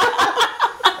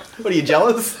 What are you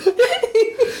jealous?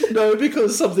 No,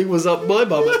 because something was up my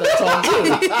bum at that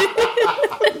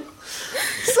time too.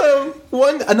 So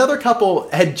another couple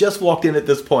had just walked in at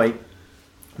this point.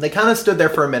 They kind of stood there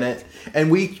for a minute, and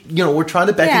we're trying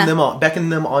to beckon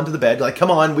them onto the bed. Like,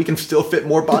 come on, we can still fit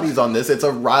more bodies on this. It's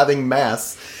a writhing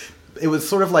mass. It was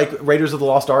sort of like Raiders of the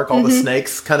Lost Ark, all the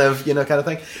snakes, kind of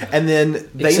thing. And then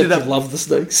they Except ended up. you love the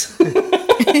snakes.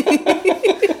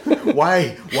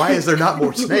 Why is there not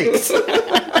more snakes?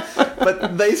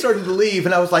 But they started to leave,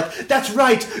 and I was like, "That's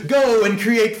right, go and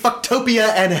create Fucktopia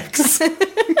Annex."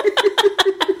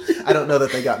 I don't know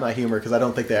that they got my humor because I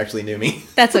don't think they actually knew me.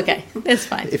 That's okay. It's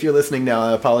fine. If you're listening now,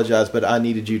 I apologize, but I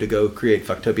needed you to go create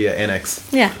Fucktopia Annex.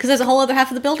 Yeah, because there's a whole other half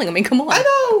of the building. I mean, come on. I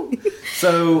know!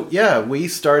 So, yeah, we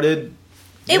started...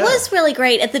 It yeah. was really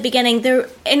great at the beginning there,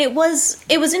 and it was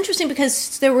interesting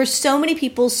because there were so many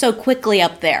people so quickly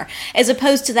up there, as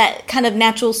opposed to that kind of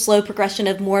natural slow progression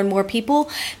of more and more people.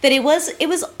 That it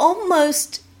was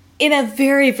almost in a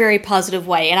very, very positive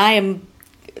way, and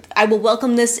I will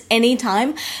welcome this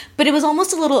anytime, but it was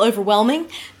almost a little overwhelming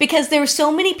because there were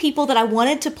so many people that I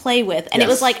wanted to play with, and it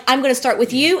was like, I'm going to start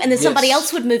with you, and then somebody Yes.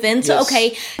 else would move in, so Yes.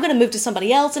 okay, I'm going to move to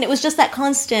somebody else, and it was just that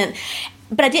constant.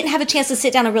 But I didn't have a chance to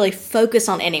sit down and really focus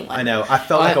on anyone. I know. I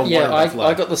felt like a water buffalo.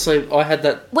 I got the same. I had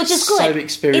that Which is good. same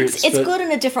experience. It's but good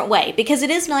in a different way because it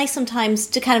is nice sometimes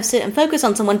to kind of sit and focus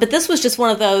on someone. But this was just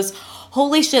one of those,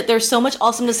 holy shit, there's so much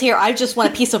awesomeness here. I just want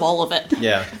a piece of all of it.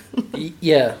 Yeah.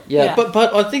 Yeah. Yeah. But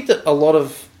I think that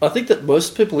I think that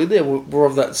most people in there were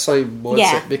of that same mindset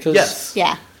Yeah. because Yes.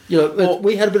 Yeah.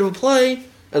 we had a bit of a play,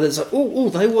 and then it's like, oh,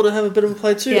 they want to have a bit of a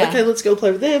play too. Yeah. Okay, let's go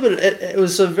play with them. And it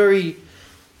was a very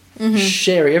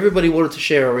sharing. Everybody wanted to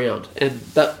share around, and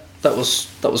that was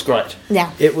great.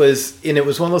 Yeah. It was one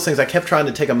of those things. I kept trying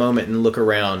to take a moment and look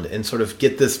around and sort of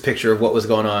get this picture of what was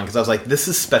going on because I was like, "This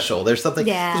is special." There's something.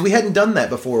 Yeah. 'Cause we hadn't done that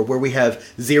before, where we have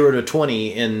 0 to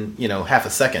 20 in half a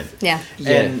second. Yeah.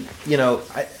 And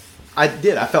I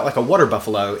felt like a water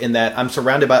buffalo in that I'm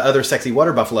surrounded by other sexy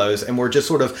water buffaloes, and we're just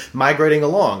sort of migrating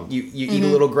along. You eat a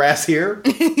little grass here,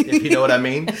 if you know what I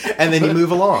mean, and then you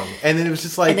move along, and then it was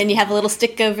just like, And then you have a little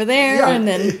stick over there, Yeah. and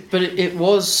then... But it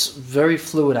was very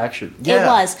fluid action.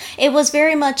 Yeah. It was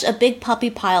very much a big puppy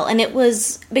pile, and it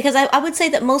was because I would say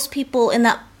that most people in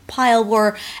that pile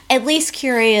were at least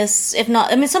curious, if not,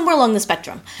 somewhere along the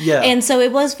spectrum. Yeah. And so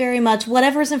it was very much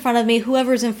whatever's in front of me,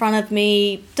 whoever's in front of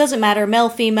me, doesn't matter, male,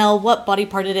 female, what body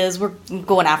part it is, we're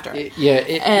going after it.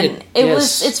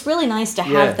 It's really nice to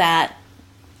have that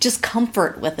just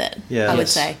comfort with it. Yeah. I would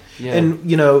Yes. say. Yeah.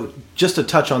 And just to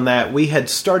touch on that, we had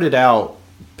started out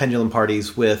Pendulum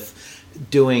Parties with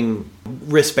doing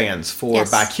wristbands for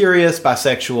Yes. bi-curious,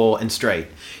 bisexual, and straight.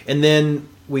 And then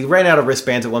we ran out of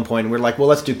wristbands at one point, and we are like, well,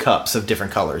 let's do cups of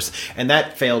different colors. And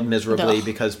that failed miserably Ugh.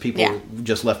 because people Yeah.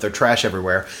 just left their trash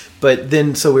everywhere. But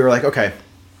then, so we were like, okay,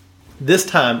 this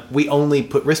time we only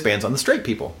put wristbands on the straight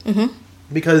people. Mm-hmm.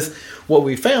 Because what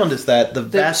we found is that the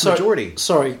vast majority...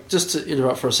 Sorry, just to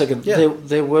interrupt for a second. Yeah.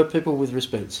 There were people with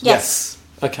wristbands? Yes.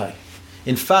 Okay.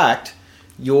 In fact,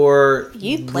 your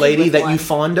You played lady with that one. you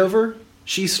fawned over,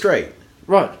 she's straight.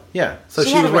 Right. Yeah, so She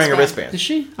she had was a wearing a wristband. wristband. Did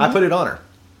she? I put it on her.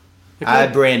 I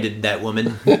branded that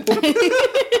woman.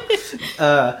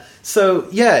 So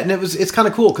yeah, and it's kind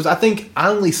of cool because I think I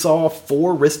only saw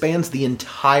 4 wristbands the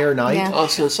entire night Yeah. I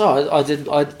was going to say,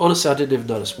 I honestly, I didn't even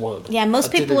notice one. Yeah, most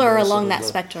I didn't people even are notice along it that was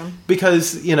spectrum.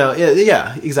 because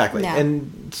yeah, exactly. Yeah.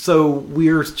 And so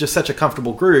we're just such a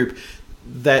comfortable group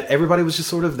that everybody was just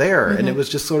sort of there, and it was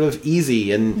just sort of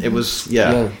easy, and it was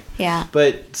Yeah. Yeah.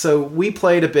 But so we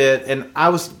played a bit, and I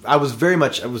was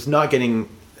not getting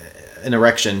an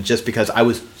erection just because I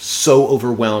was so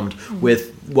overwhelmed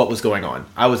with what was going on.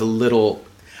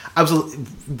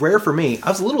 Rare for me, I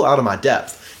was a little out of my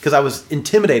depth because I was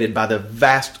intimidated by the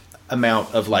vast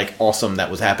amount of like awesome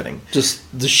that was happening. Just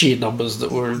the sheer numbers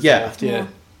that were involved. Yeah. Yeah.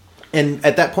 And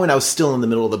at that point, I was still in the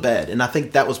middle of the bed. And I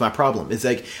think that was my problem. It's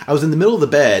like I was in the middle of the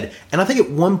bed, and I think at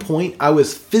one point I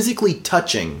was physically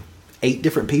touching 8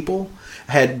 different people.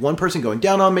 I had one person going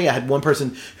down on me. I had one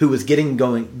person who was getting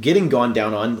gone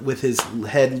down on with his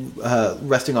head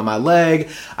resting on my leg.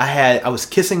 I was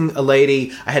kissing a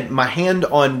lady. I had my hand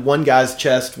on one guy's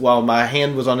chest while my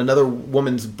hand was on another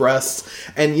woman's breasts.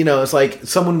 And, it's like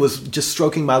someone was just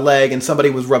stroking my leg and somebody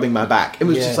was rubbing my back. It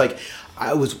was just like...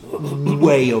 I was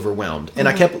way overwhelmed, and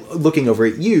I kept looking over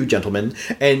at you, gentlemen,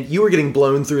 and you were getting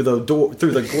blown through the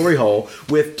glory hole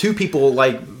with 2 people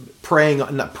like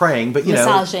not praying, but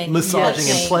Massaging. massaging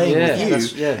Yes. and playing Yeah,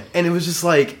 with you, yeah. and it was just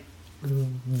like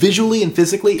visually and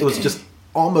physically, it was just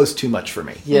almost too much for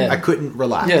me. Yeah. I couldn't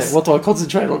relax. Yeah, what do I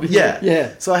concentrate on? Yeah.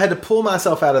 Yeah. So I had to pull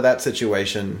myself out of that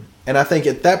situation, and I think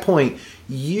at that point,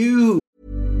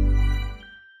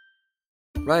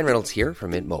 Ryan Reynolds here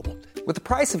from Mint Mobile. With the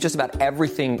price of just about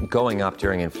everything going up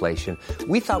during inflation,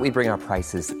 we thought we'd bring our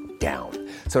prices down.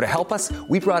 So to help us,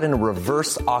 we brought in a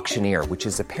reverse auctioneer, which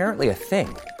is apparently a thing.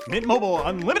 Mint Mobile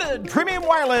Unlimited Premium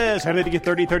Wireless. How to get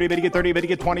 30, 30, bit to get 30, bit to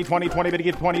get 20, 20, 20, bit to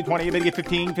get 20, 20, bit to get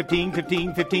 15, 15,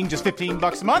 15, 15, just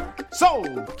 $15 a month?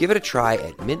 Sold! Give it a try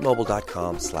at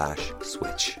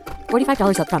mintmobile.com/switch.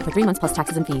 $45 up front for 3 months plus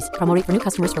taxes and fees. Promo rate for new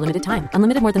customers for limited time.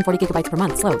 Unlimited more than 40 gigabytes per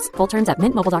month. Slows full terms at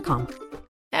mintmobile.com.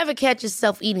 Ever catch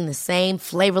yourself eating the same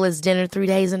flavorless dinner 3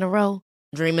 days in a row?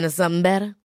 Dreaming of something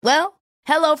better? Well,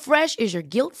 HelloFresh is your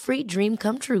guilt-free dream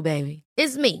come true, baby.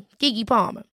 It's me, Keke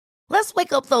Palmer. Let's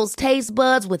wake up those taste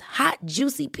buds with hot,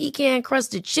 juicy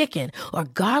pecan-crusted chicken or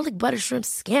garlic butter shrimp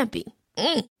scampi.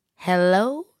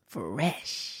 Hello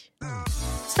Fresh.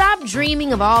 Stop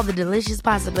dreaming of all the delicious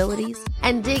possibilities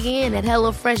and dig in at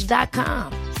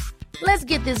HelloFresh.com. Let's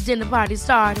get this dinner party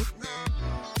started.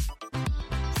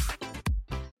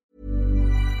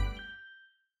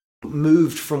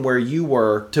 moved from where you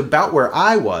were to about where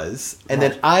I was, and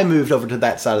then I moved over to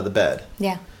that side of the bed.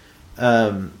 Yeah.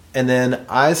 And then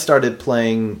I started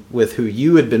playing with who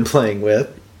you had been playing with,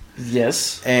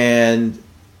 Yes. and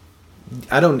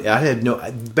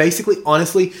basically,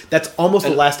 honestly, that's almost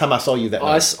the last time I saw you that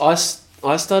night.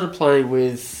 I started playing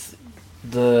with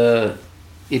the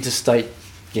interstate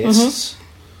guests.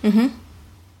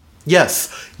 Yes.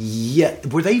 Yeah.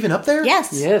 Were they even up there? Yes.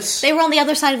 Yes. They were on the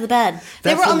other side of the bed.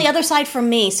 They That's were on a- the other side from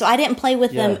me, so I didn't play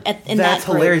with them in That's that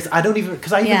group. hilarious. I don't even,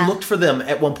 because I even Yeah. looked for them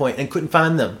at one point and couldn't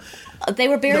find them. They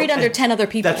were buried No, under and- 10 other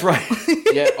people. That's right.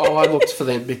 Yeah, I looked for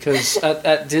them because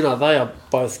at dinner they are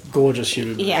both gorgeous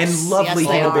human beings. Yes. And lovely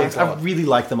they human are. beings. I really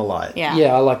like them a lot. Yeah.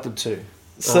 Yeah, I like them too.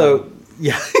 So,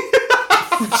 yeah.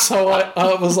 So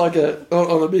I was like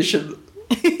on a mission.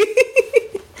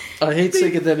 I heat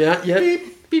seeking them out. Yep.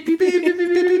 Beep, beep, beep, beep, beep,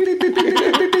 beep, beep, beep, beep,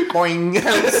 beep, beep, beep, boing.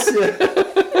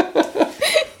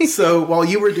 So while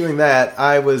you were doing that,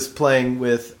 I was playing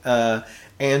with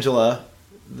Angela,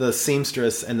 the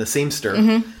seamstress, and the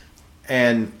seamster,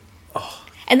 and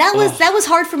And that was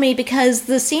hard for me because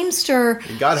the seamster.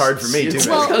 it got hard for me too.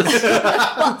 Well, man.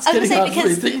 I was gonna say hard for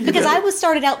me thinking because about I was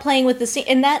started out playing with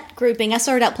in that grouping. I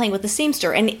started out playing with the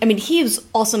seamster, and I mean he was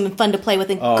awesome and fun to play with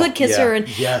and good kisser. yeah. And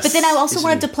Yes. but then I also Isn't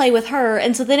wanted he? to play with her,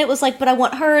 and so then it was like, but I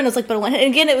want her, and I was like, but I want. And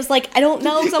again, it was like I don't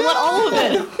know because I want all of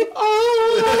it.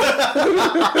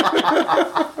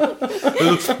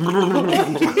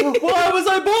 Why was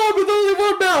I born with only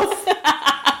one mouth?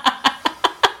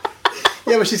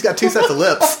 Yeah, but she's got 2 sets of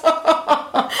lips.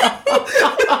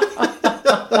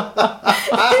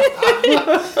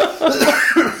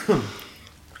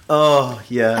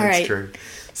 Yeah, All that's right. true.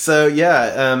 So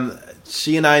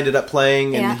she and I ended up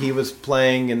playing, and Yeah. he was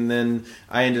playing, and then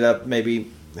I ended up maybe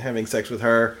having sex with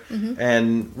her, Mm-hmm.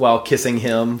 and while kissing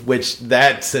him, which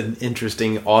that's an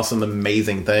interesting, awesome,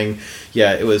 amazing thing.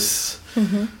 Yeah, it was.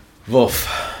 Mm-hmm. Woof.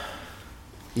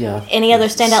 Yeah. Any other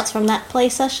standouts from that play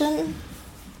session?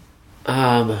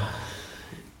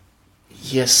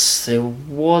 Yes, there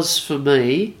was for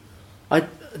me. I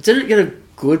didn't get a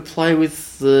good play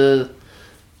with the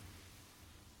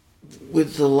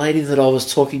lady that I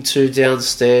was talking to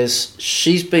downstairs.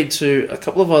 She's been to a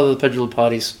couple of other pendulum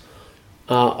parties.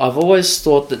 I've always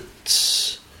thought that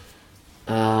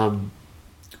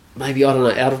maybe, I don't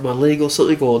know, out of my league or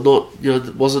something, or not, there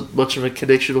wasn't much of a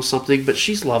connection or something, but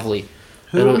she's lovely.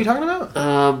 Who are we talking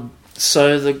about?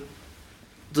 So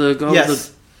the guy Yes.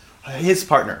 with His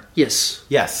partner. yes.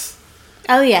 Yes.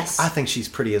 Oh, yes. I think she's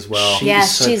pretty as well. She- yeah,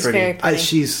 is so she's pretty. very pretty.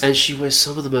 She's. And she wears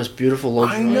some of the most beautiful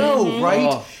lingerie. I know, Mm-hmm. right?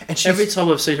 Oh, And she's, every time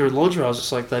I've seen her in lingerie, I was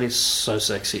just like, that is so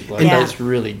sexy. Like, Yeah. that's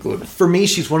really good. for me,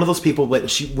 she's one of those people. When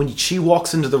she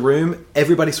walks into the room,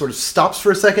 everybody sort of stops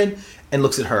for a second and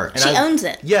looks at her. And She owns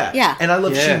it. Yeah, Yeah. And I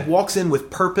love Yeah. she walks in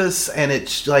with purpose, and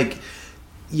it's like,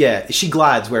 yeah, she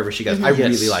glides wherever she goes. I Yes,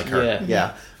 really like her.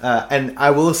 yeah. And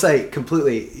I will say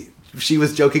completely. She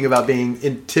was joking about being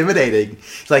intimidating.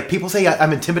 It's like, people say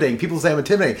I'm intimidating. People say I'm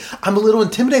intimidating. I'm a little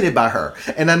intimidated by her.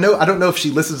 And I don't know if she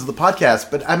listens to the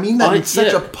podcast, but I mean that in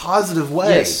such yeah. a positive way.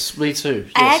 Yes, me too.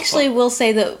 I Yes. actually will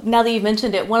say that now that you've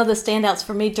mentioned it, one of the standouts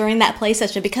for me during that play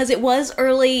session, because it was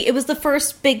early, it was the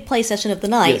first big play session of the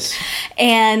night. Yes.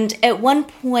 And at one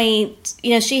point,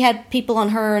 she had people on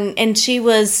her and she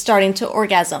was starting to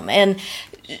orgasm. And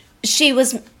she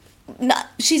was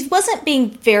she wasn't being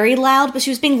very loud, but she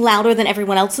was being louder than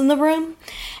everyone else in the room.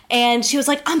 And she was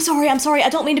like, I'm sorry, I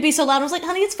don't mean to be so loud. I was like,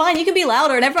 honey, it's fine, you can be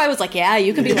louder. And everybody was like, yeah,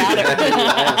 you can be louder.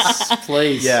 Yes,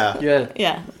 please. Yeah. Yeah.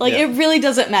 Yeah, like Yeah. it really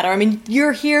doesn't matter. I mean,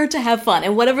 you're here to have fun,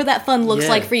 and whatever that fun looks Yeah.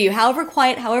 like for you, however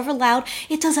quiet, however loud,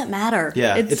 it doesn't matter.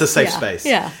 Yeah, it's a safe yeah, space.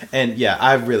 Yeah, And yeah,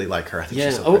 I really like her. I think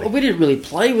she's Yeah, so pretty. we didn't really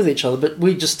play with each other, but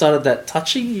we just started that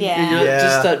touching, Yeah. Yeah.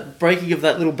 just that breaking of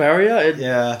that little barrier. And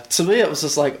Yeah. to me, it was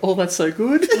just like, oh, that's so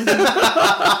good.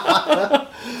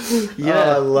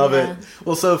 Yeah, I love Yeah. it.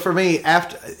 Well, so for me,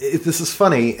 this is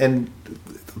funny, and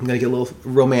I'm going to get a little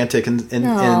romantic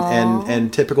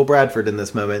and typical Bradford in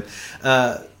this moment.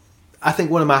 I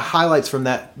think one of my highlights from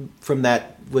that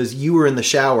was you were in the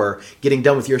shower, getting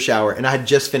done with your shower, and I had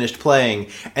just finished playing,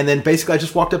 and then basically I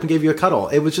just walked up and gave you a cuddle.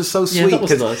 It was just so Yeah, sweet that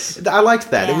was 'cause nice. I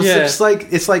liked that. It was Yeah. just like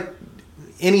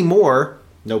any more.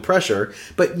 No pressure,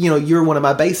 but you're one of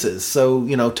my bases. So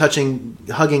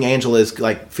hugging Angela is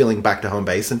like feeling back to home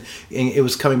base, and it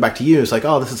was coming back to you. It's like,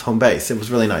 oh, this is home base. It was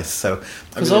really nice. So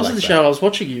Because I was in the shower, I was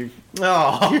watching you.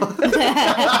 Oh,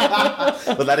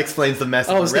 well, that explains the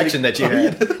massive I was erection that you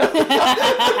had.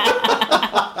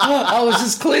 I was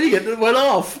just cleaning it and it went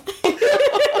off.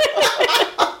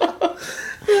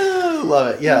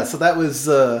 Love it. Yeah. So that was.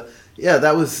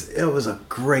 It was a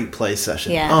great play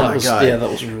session. Yeah. Oh That my was- god. yeah, that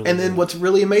was really And then good. what's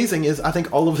really amazing is I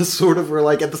think all of us sort of were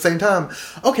like at the same time.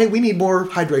 Okay, we need more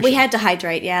hydration. we had to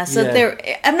hydrate. Yeah, so Yeah.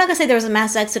 I'm not gonna say there was a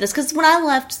mass exodus because when I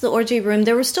left the orgy room,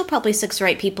 there were still probably 6 or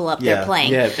 8 people up Yeah. there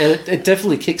playing. Yeah, and it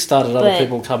definitely kick-started other But-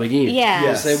 people coming in. Yeah.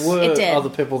 Because there were It did. other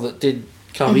people that did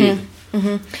come in.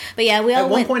 But yeah, we all At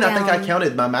one went point, I think I down-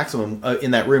 counted my maximum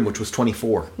in that room, which was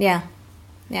 24. Yeah.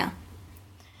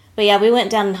 But yeah, we went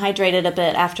down and hydrated a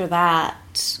bit after that.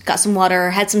 Got some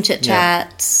water, had some chit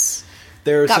chats.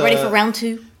 There's Got ready for round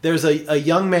 2. There's a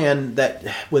young man that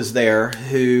was there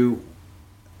who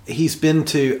he's been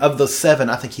to, of the 7,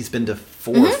 I think he's been to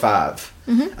 4 or 5,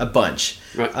 a bunch.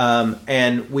 Right.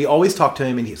 And we always talk to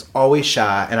him, and he's always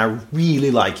shy, and I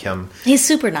really like him. He's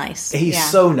super nice. He's Yeah.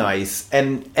 so nice,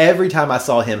 and every time I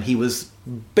saw him, he was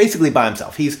basically by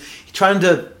himself. He's trying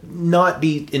to not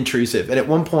be intrusive, and at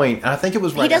one point, and I think it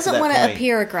was right. He doesn't want to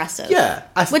appear aggressive. Yeah,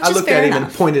 I which looked is fair at him enough.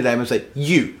 and pointed at him and said,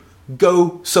 "You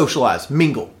go socialize,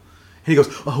 mingle." And he goes,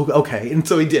 "Oh, okay." And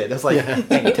so he did. I was like,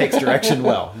 "Hey, he takes direction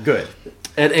well. Good."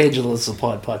 And Angela's the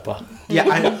Pied Piper.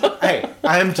 Yeah,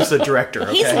 I am just a director.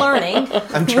 Okay? He's learning.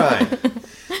 I'm trying.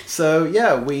 So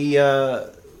yeah, we.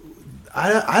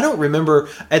 I don't remember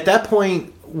at that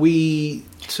point. We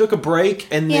took a break,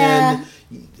 and Yeah. then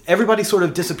everybody sort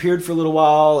of disappeared for a little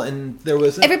while, and there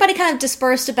was Everybody kind of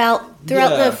dispersed about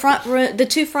throughout Yeah. the front room, the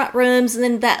 2 front rooms, and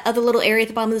then that other little area at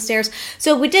the bottom of the stairs.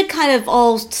 So we did kind of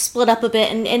all split up a bit,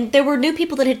 and there were new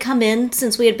people that had come in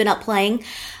since we had been up playing.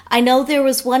 I know there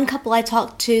was one couple I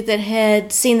talked to that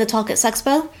had seen the talk at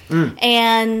Sexpo,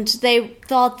 and they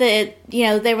thought that,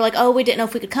 they were like, oh, we didn't know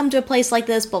if we could come to a place like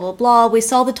this, blah, blah, blah. We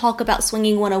saw the talk about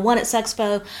Swinging 101 at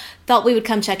Sexpo, thought we would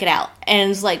come check it out.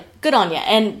 And it's like, good on you.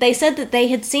 And they said that they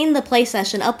had seen the play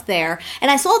session up there,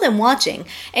 and I saw them watching.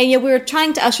 And we were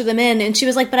trying to usher them in, and she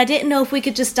was like, but I didn't know if we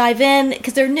could just dive in,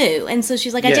 because they're new. And so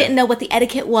she's like, I didn't know what the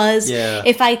etiquette was. Yeah.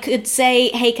 If I could say,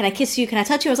 hey, can I kiss you? Can I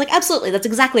touch you? I was like, absolutely. That's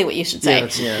exactly what you should say.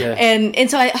 And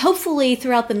so hopefully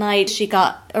throughout the night she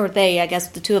got, or they, I guess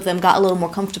the two of them got a little more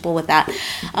comfortable with that.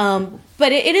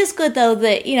 But it is good, though,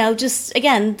 that, just,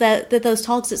 again, that those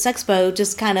talks at Sexpo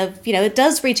just kind of, it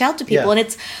does reach out to people. And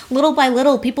it's little by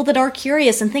little, people that are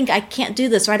curious and think, I can't do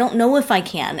this, or I don't know if I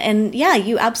can. And,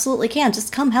 you absolutely can.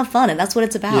 Just come have fun, and that's what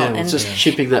it's about. Yeah, and just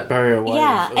chipping that barrier away.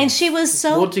 Yeah, of and she was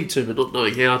so... wanting to, but not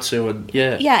knowing how to, and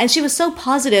Yeah, and she was so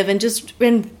positive and just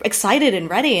excited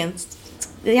and ready, and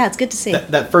it's good to see.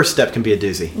 That first step can be a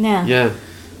doozy.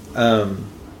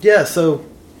 Yeah. So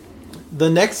the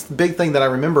next big thing that I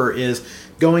remember is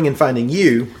going and finding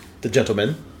you, the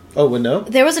gentleman. Oh, well, no?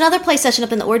 There was another play session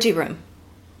up in the orgy room.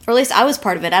 Or at least I was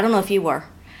part of it. I don't know if you were.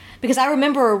 Because I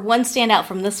remember one standout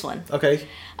from this one. Okay.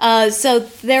 So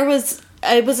there was...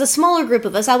 It was a smaller group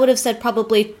of us. I would have said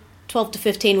probably 12 to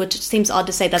 15, which seems odd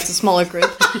to say that's a smaller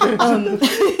group. It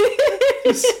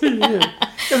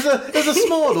was a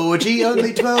small orgy,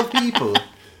 only 12 people.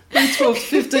 12 to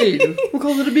 15. We'll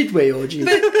call it a midway orgy.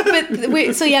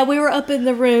 We were up in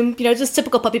the room, just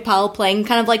typical puppy pile playing,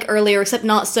 kind of like earlier, except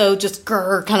not so just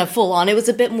grrr, kind of full on. It was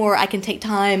a bit more, I can take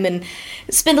time and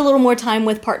spend a little more time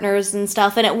with partners and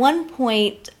stuff. And at one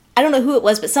point, I don't know who it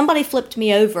was, but somebody flipped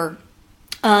me over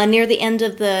near the end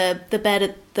of the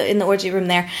bed in the orgy room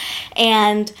there.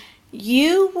 And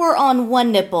you were on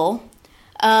one nipple.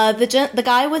 The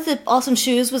guy with the awesome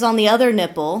shoes was on the other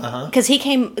nipple because he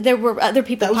came. There were other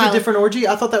people. That was a different orgy.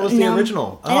 I thought that was the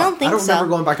original. I don't think so. I don't remember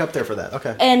going back up there for that.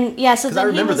 Okay. And so then I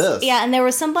remember this. Yeah, and there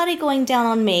was somebody going down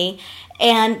on me,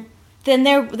 and then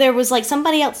there was like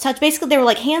somebody else touched. Basically, there were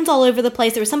like hands all over the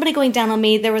place. There was somebody going down on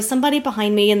me. There was somebody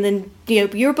behind me, and then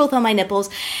you were both on my nipples.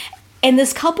 And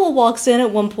this couple walks in at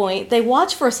one point. They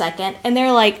watch for a second, and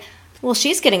they're like, "Well,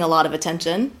 she's getting a lot of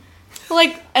attention."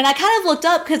 And I kind of looked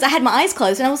up because I had my eyes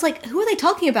closed, and I was like, who are they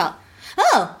talking about?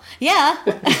 Oh, yeah.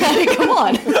 I mean, come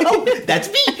on. Oh, that's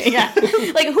me. Yeah.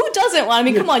 Who doesn't want? I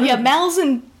mean, come on. You have mouths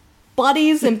and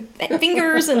bodies and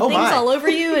fingers and things all over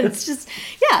you, and it's just,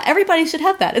 everybody should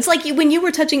have that. It's like when you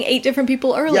were touching 8 different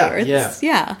people earlier.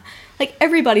 Yeah.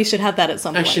 Everybody should have that at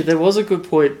some point. Actually, there was a good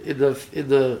point in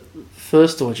the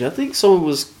first orgy. I think someone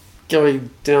was going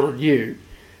down on you,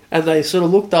 and they sort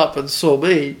of looked up and saw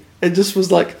me, and just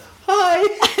was like, hi!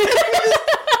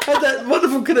 Had that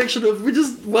wonderful connection of we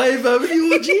just wave over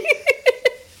the orgy.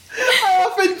 I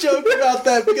often joke about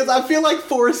that because I feel like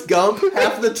Forrest Gump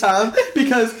half the time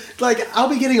because, I'll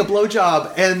be getting a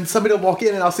blowjob and somebody will walk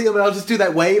in and I'll see them and I'll just do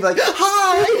that wave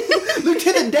hi!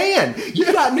 Lieutenant Dan! You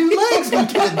got new legs,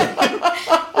 Lieutenant Dan!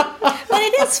 But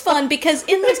it is fun because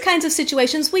in those kinds of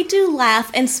situations, we do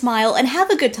laugh and smile and have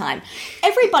a good time.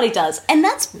 Everybody does, and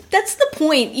that's the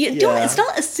point. It's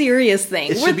not a serious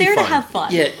thing. We're there to have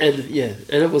fun. And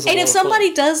it was. And if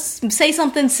somebody does say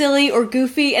something silly or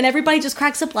goofy, and everybody just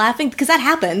cracks up laughing because that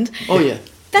happened. Oh yeah,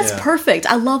 that's perfect.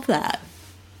 I love that.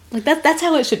 That's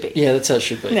how it should be. Yeah, that's how it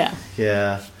should be. Yeah.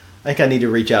 Yeah. I think I need to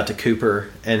reach out to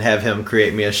Cooper and have him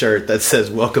create me a shirt that says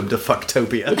 "Welcome to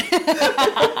Fucktopia."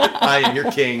 I am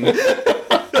your king.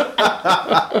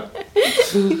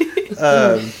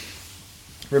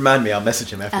 Remind me, I'll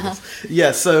message him after this.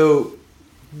 Yeah, so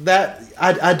that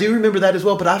I do remember that as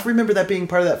well, but I remember that being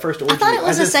part of that first orgy. I thought it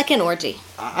was a second orgy.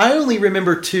 I only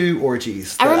remember 2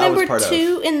 orgies. I remember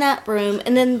 2 in that room,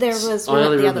 and then there was one I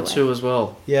only the remember other 2 way. as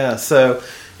well. Yeah, so.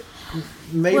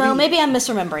 Maybe I'm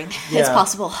misremembering. Yeah. It's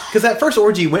possible. Because that first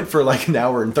orgy went for an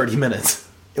hour and 30 minutes.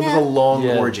 It was a long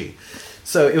orgy.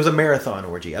 So it was a marathon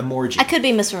orgy, a morgy. I could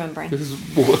be misremembering.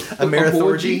 A marathon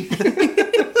orgy?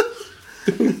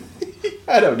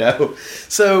 I don't know.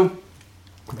 So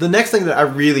the next thing that I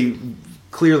really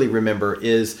clearly remember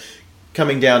is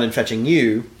coming down and fetching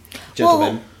you,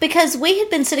 gentlemen. Well, because we had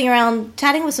been sitting around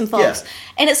chatting with some folks,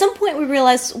 and at some point we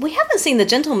realized we haven't seen the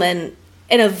gentleman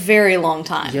in a very long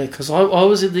time. Yeah, because I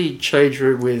was in the change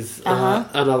room with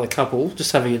another couple,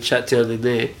 just having a chat down in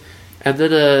there. And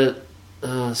then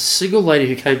a single lady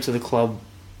who came to the club,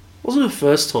 wasn't her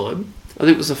first time. I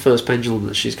think it was the first pendulum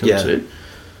that she's come to.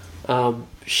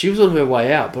 She was on her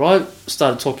way out, but I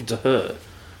started talking to her.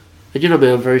 And me,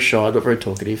 I'm very shy, not very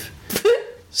talkative.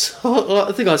 So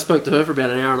I think I spoke to her for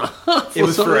about an hour and a half. It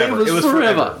was forever. It was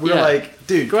forever. We were like,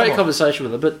 dude, great conversation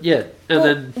with her, but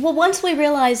then... Well, once we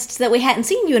realized that we hadn't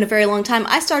seen you in a very long time,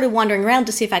 I started wandering around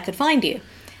to see if I could find you.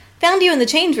 Found you in the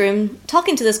change room,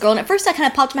 talking to this girl, and at first I kind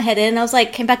of popped my head in, and I was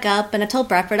like, came back up, and I told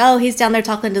Bradford, oh, he's down there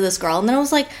talking to this girl, and then I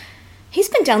was like, he's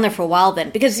been down there for a while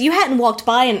then, because you hadn't walked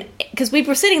by, and because we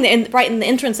were sitting there right in the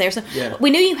entrance there, so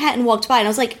we knew you hadn't walked by, and I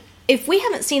was like, if we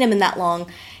haven't seen him in that long,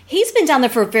 he's been down there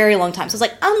for a very long time. So I was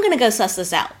like, I'm going to go suss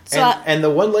this out. So and the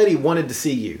one lady wanted to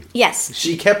see you. Yes.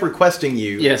 She kept requesting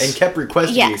you and kept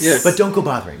requesting you. Yes. But don't go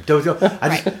bother him. Don't go.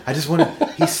 I just want to.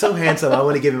 He's so handsome. I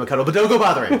want to give him a cuddle, but don't go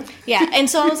bother him. Yeah. And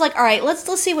so I was like, all right, let's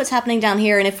see what's happening down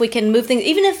here, and if we can move things.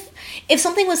 Even if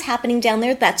something was happening down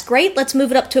there, that's great. Let's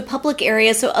move it up to a public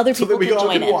area so other people can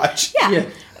join in. Watch. Yeah.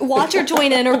 Watch or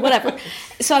join in or whatever.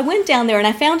 So I went down there and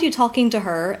I found you talking to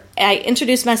her. I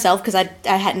introduced myself because I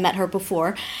hadn't met her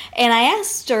before. And I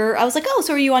asked her, I was like, oh,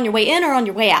 so are you on your way in or on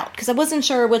your way out? Because I wasn't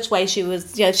sure which way she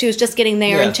was. She was just getting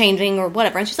there and changing or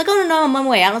whatever. And she's like, oh, no, I'm on my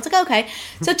way out. And I was like, okay.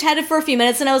 So chatted for a few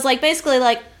minutes and I was like, basically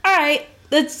like, all right,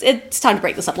 it's time to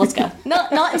break this up. Let's go.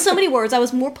 Not in so many words. I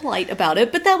was more polite about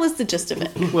it, but that was the gist of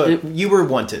it. Well, you were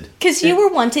wanted. Because you were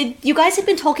wanted. You guys had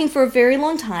been talking for a very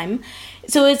long time.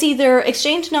 So it's either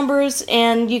exchange numbers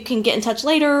and you can get in touch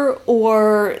later,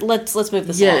 or let's move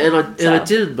this along. And I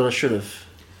didn't, but I should have.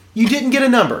 You didn't get a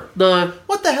number. No.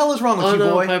 What the hell is wrong with you,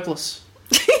 boy? I'm hopeless.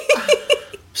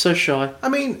 So shy. I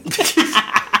mean, that's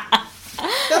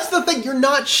the thing. You're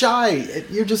not shy.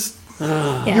 You're just.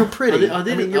 You're pretty. I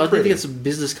need you're to pretty. get some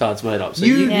business cards made up. So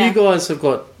you guys have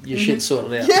got your shit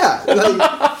sorted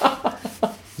out.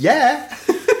 Yeah.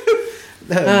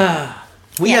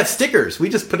 We have stickers. We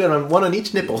just put it on one on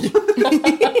each nipple.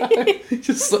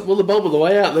 Just slip the bulb on the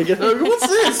way out. They get, what's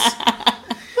this?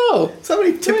 Oh,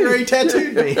 somebody temporarily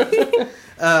tattooed me.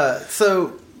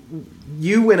 So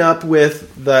you went up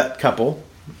with that couple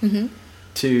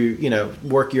to,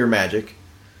 work your magic.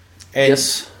 And,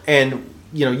 yes. And,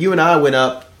 you and I went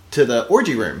up to the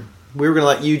orgy room. We were going to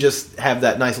let you just have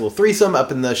that nice little threesome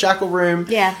up in the shackle room.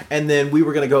 Yeah. And then we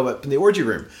were going to go up in the orgy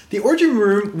room. The orgy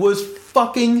room was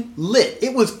fucking lit.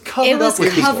 It was covered up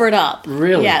with people. It was covered up.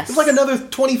 Really? Yes. There's like another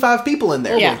 25 people in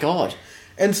there. Oh my God.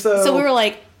 And so we were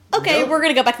like, okay, we're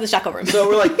going to go back to the shackle room. So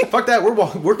we're like, fuck that.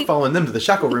 We're following them to the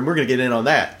shackle room. We're going to get in on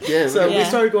that. Yeah. So we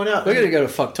started going out. We're going to go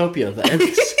to Fucktopia, the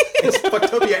annex. It's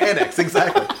Fucktopia Annex,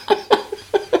 exactly.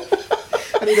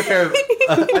 I need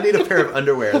a pair of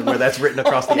underwear where that's written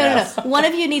across the ass. No. One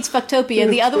of you needs Fucktopia,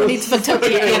 and the other one needs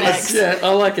Fucktopia Annex. Yeah,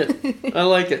 I like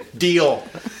it. Deal.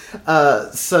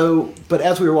 But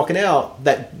as we were walking out,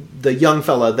 the young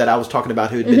fella that I was talking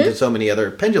about who had been to so many other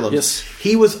pendulums,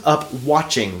 he was up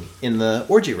watching in the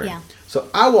orgy room. Yeah. So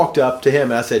I walked up to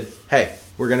him and I said, hey,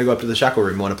 we're going to go up to the shackle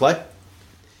room. Want to play?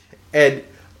 And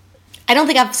I don't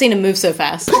think I've seen him move so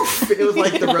fast. It was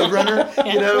like the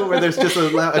Roadrunner, where there's just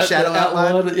a shadow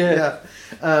outline. Yeah.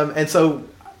 And so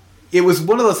it was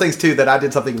one of those things, too, that I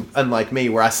did something unlike me,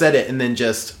 where I said it and then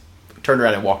just turned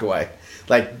around and walked away.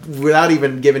 Like, without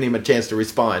even giving him a chance to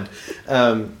respond.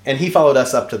 And he followed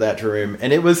us up to that room.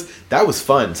 And that was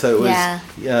fun. So it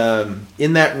was,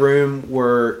 in that room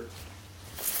were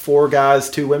 4 guys,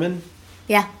 2 women.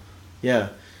 Yeah. Yeah.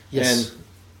 Yes. And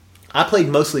I played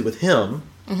mostly with him.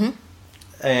 Mm-hmm.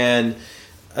 And,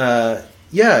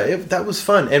 that was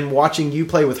fun. And watching you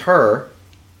play with her.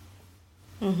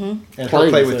 Mm-hmm. And her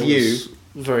play with you.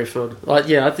 Very fun.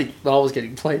 I think I was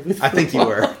getting played with. I think you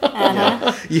were.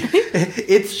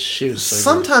 She was so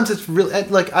sometimes good. It's really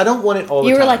like I don't want it all the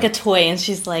time. You were like a toy, and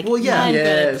she's like, well, yeah, I'm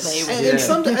gonna play with you. And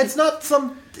sometimes it's not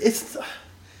some. It's.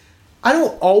 I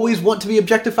don't always want to be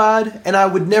objectified, and I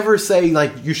would never say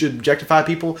like you should objectify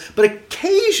people. But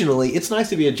occasionally, it's nice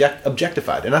to be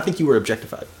objectified, and I think you were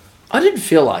objectified. I didn't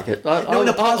feel like it. In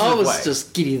a positive I was way.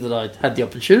 just giddy that I had the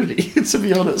opportunity. To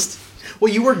be honest.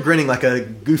 Well, you were grinning like a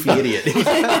goofy idiot. Every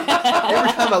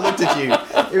time I looked at you,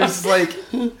 it was like,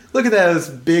 look at those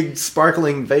big,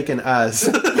 sparkling, vacant eyes.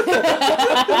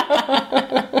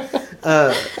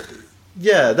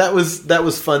 That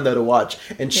was fun, though, to watch.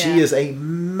 And she is a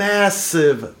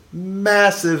massive,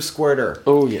 massive squirter.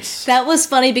 Oh, yes. That was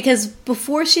funny because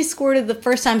before she squirted the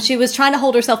first time, she was trying to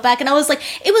hold herself back. And I was like,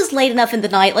 it was late enough in the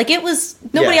night. Like,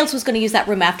 nobody else was going to use that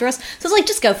room after us. So I was like,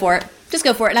 just go for it. Just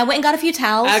go for it. And I went and got a few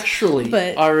towels. Actually,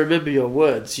 I remember your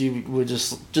words. You were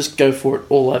just go for it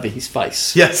all over his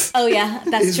face. Yes. Oh, yeah,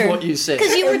 that's is true. what you said.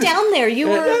 Because you were down there. You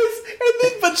were...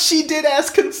 But she did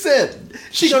ask consent.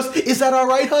 She goes, is that all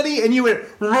right, honey? And you went,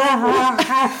 and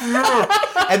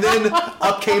then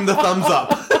up came the thumbs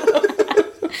up.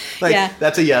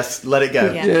 That's a yes. Let it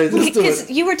go. Yeah, just do because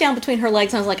it. you were down between her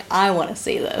legs, and I was like, I want to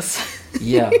see this.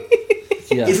 Yeah.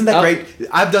 Yeah. Isn't that great?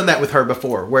 I've done that with her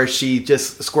before, where she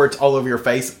just squirts all over your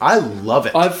face. I love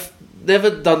it. I've never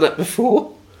done that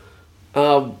before,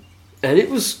 and it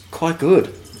was quite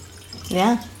good.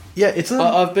 Yeah. Yeah, it's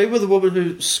I've been with a woman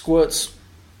who squirts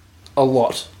a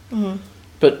lot,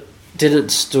 but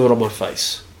didn't do it on my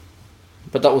face.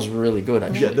 But that was really good,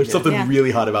 actually. Yeah, there's something Yeah.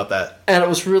 really hot about that. And it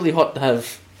was really hot to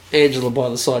have Angela by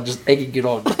the side, just egging it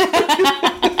on.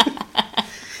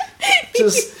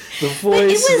 Just the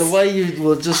voice and the way you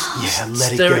were just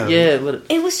let it staring. go. Yeah, let it.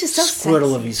 It was just so Squirt all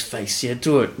sexy. over his face. Yeah,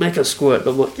 do it. Make her squirt. And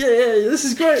I'm like, yeah, this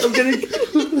is great. I'm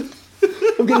getting,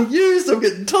 I'm getting used. I'm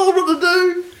getting told what to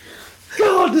do.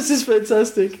 God, this is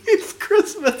fantastic. It's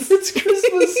Christmas. It's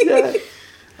Christmas. Yeah.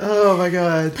 Oh my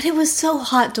god. But it was so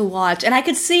hot to watch, and I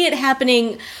could see it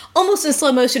happening almost in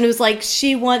slow motion. It was like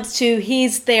she wants to,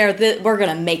 he's there, that we're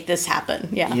gonna make this happen.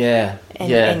 Yeah, Yeah.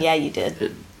 and yeah, you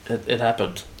did. It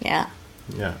happened. Yeah,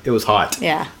 Yeah, it was hot.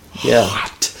 yeah. Yeah.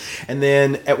 Hot. And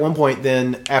then at one point,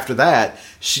 then after that,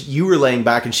 you were laying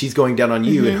back and she's going down on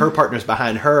you, and her partner's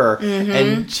behind her,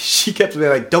 and she kept being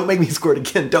like, "Don't make me squirt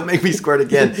again! Don't make me squirt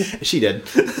again!" She did.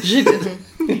 She did.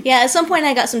 Yeah, at some point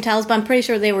I got some towels, but I'm pretty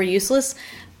sure they were useless.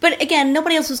 But again,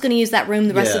 nobody else was going to use that room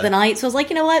the rest Yeah. of the night, so I was like,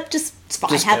 you know what, it's fine,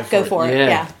 Just go for it. Yeah.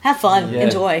 Yeah, have fun, Yeah.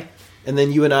 enjoy. And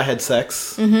then you and I had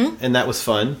sex, and that was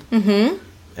fun. And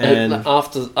And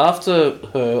after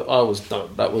her, I was done.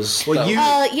 That was. Well, that you-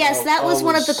 was- Yes, that was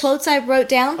one of the quotes I wrote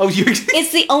down. oh, you.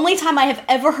 It's the only time I have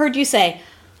ever heard you say,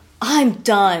 "I'm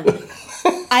done.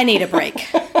 I need a break."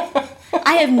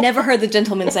 I have never heard the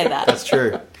gentleman say that. That's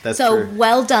true. That's So true.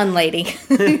 well done, lady.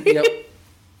 Yep.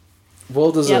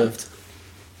 Well deserved.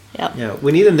 Yep. Yeah,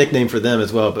 we need a nickname for them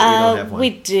as well, but we don't have one. We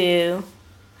do.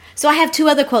 So I have two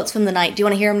other quotes from the night. Do you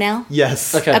want to hear them now?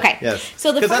 Yes. Okay. Okay. Yes.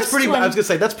 So the 'Cause first that's pretty. one, I was gonna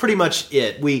say that's pretty much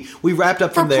it. We wrapped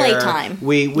up from For there. playtime.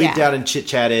 We Yeah. down and chit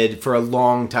chatted for a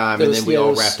long time, and then we all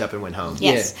There was- wrapped up and went home.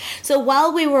 yes. So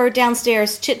while we were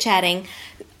downstairs chit chatting,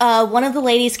 one of the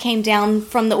ladies came down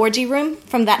from the orgy room,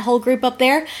 from that whole group up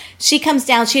there. She comes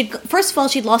down. First of all,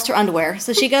 she'd lost her underwear,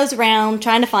 so she goes around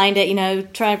trying to find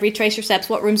it. Try to retrace her steps.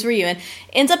 What rooms were you in?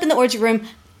 Ends up in the orgy room.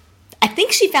 I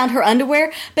think she found her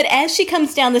underwear, but as she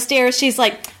comes down the stairs, she's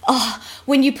like, "Oh,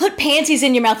 when you put panties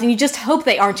in your mouth and you just hope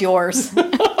they aren't yours."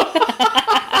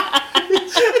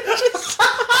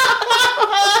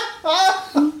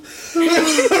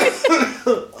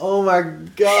 Oh my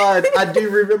god, I do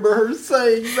remember her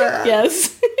saying that.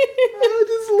 Yes. I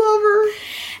just love her.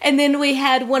 And then we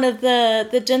had one of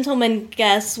the gentleman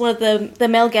guests, one of the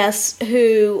male guests,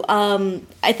 who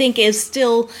I think is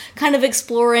still kind of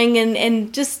exploring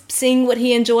and just seeing what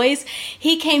he enjoys.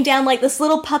 He came down like this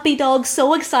little puppy dog,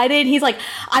 so excited. He's like,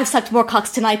 "I've sucked more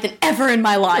cocks tonight than ever in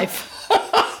my life."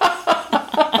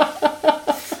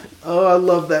 Oh, I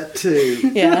love that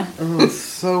too. Yeah. Oh,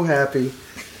 so happy.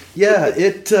 Yeah,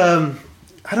 it. I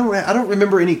don't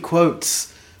remember any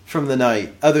quotes from the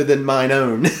night other than mine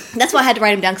own. That's why I had to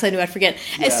write them down because I knew I'd forget.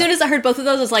 As soon as I heard both of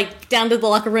those, I was like, down to the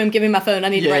locker room, give me my phone. I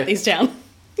need to Yeah. write these down.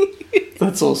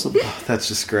 That's awesome. That's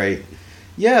just great.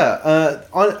 Yeah.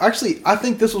 Actually, I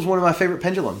think this was one of my favorite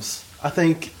pendulums. I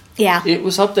think. Yeah. It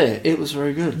was up there. It was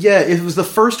very good. Yeah, it was the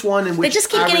first one in which They just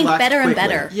keep I getting relaxed better and quickly.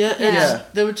 better. Yeah, Yeah.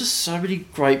 there were just so many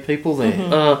great people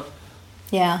there.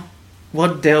 Yeah.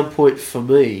 One down point for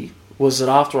me was that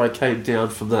after I came down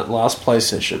from that last play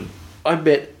session, I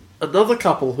met another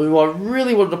couple who I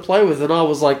really wanted to play with, and I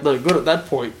was like, no good at that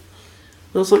point.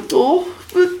 And I was like, oh,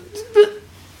 but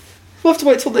we'll have to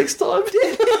wait till next time.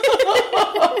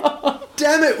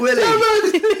 Damn it, Willie!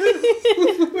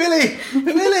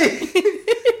 Willie!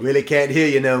 Willie can't hear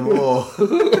you no more.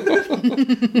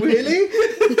 Willie?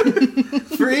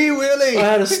 Free Willie! I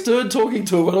had a stern talking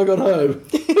to when I got home.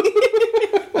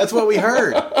 That's what we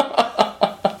heard.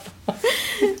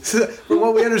 So, from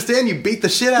what we understand, you beat the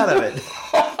shit out of it.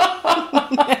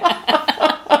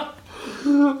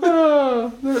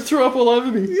 Then it threw up all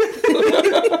over me.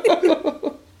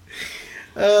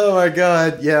 Oh my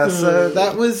god! Yeah. So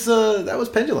that was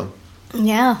Pendulum.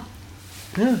 Yeah.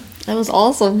 Yeah. That was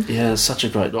awesome. Yeah, it's such a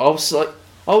great night.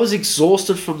 I was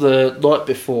exhausted from the night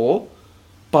before,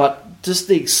 but just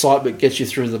the excitement gets you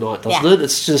through the night, doesn't Yeah. it?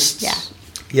 It's just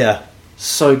Yeah.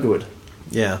 so good.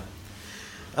 Yeah.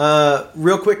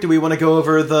 Real quick, do we want to go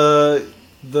over the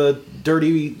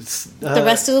dirty The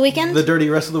rest of the weekend? The dirty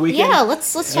rest of the weekend? Yeah,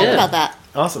 let's talk Yeah. about that.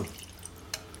 Awesome.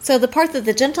 So the part that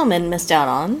the gentleman missed out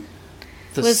on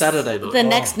The was Saturday night. the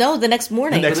next morning. The next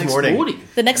morning.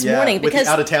 The next Yeah, morning, with because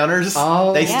the out-of-towners,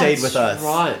 they yeah. stayed with us.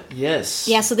 Right, yes.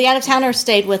 yeah, so the out of towners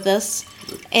stayed with us,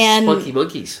 and Spunky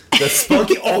Monkeys. The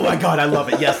Spunky. Oh my god, I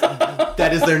love it. Yes,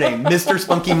 that is their name, Mr.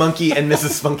 Spunky Monkey and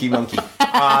Mrs. Spunky Monkey.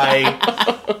 I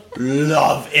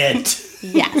love it.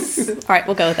 yes, all right,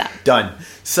 we'll go with that. Done.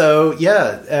 So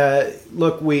yeah,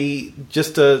 look, we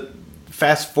just to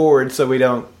fast forward so we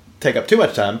don't take up too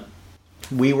much time.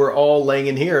 We were all laying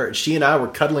in here. She and I were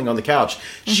cuddling on the couch.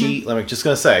 I'm just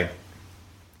gonna say,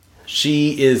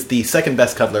 she is the second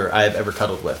best cuddler I have ever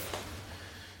cuddled with.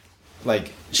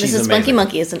 Like, she's Mrs. amazing. Spunky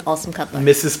Monkey is an awesome cuddler.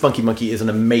 Mrs. Spunky Monkey is an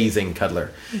amazing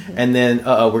cuddler. And then,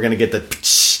 we're going to get the...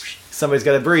 Somebody's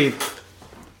got to breathe.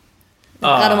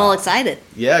 Got them all excited.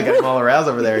 Yeah, got him all aroused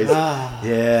over there. He's,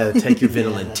 yeah, take your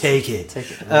Vitamin. Take it.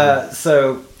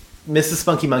 So, Mrs.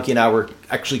 Spunky Monkey and I were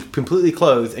actually completely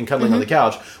clothed and cuddling on the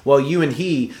couch, while you and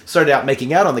he started out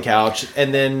making out on the couch,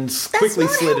 and then quickly That's not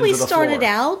slid how into we the started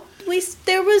floor. out.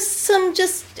 There was some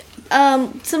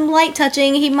light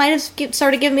touching. He might have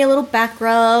started giving me a little back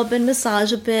rub and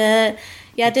massage a bit.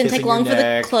 Yeah, it didn't take Kissing long your for the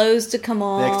neck. clothes to come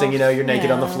off. Next thing you know, you're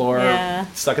naked on the floor,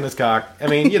 stuck in his cock. I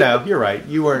mean, you're right.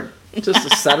 You weren't. Just a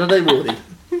Saturday morning.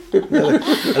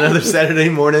 Another Saturday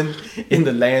morning in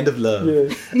the land of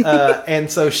love.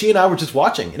 And so she and I were just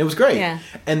watching, and it was great. Yeah.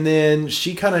 And then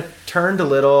she kind of turned a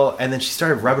little, and then she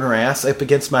started rubbing her ass up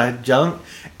against my junk.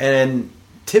 And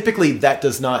typically that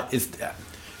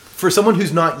for someone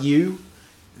who's not you,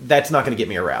 that's not going to get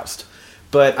me aroused.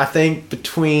 But I think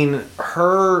between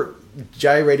her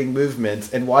gyrating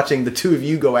movements and watching the two of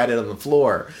you go at it on the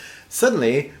floor,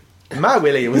 suddenly my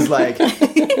willy was like,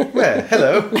 well,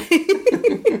 hello.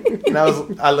 And I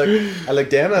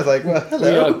looked down and I was like, well,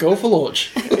 hello. Yeah, go for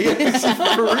launch. Yes,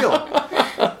 for real.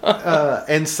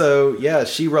 And so, yeah,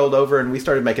 she rolled over and we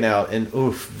started making out, and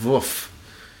oof.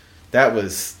 That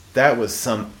was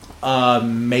some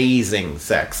amazing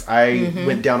sex. I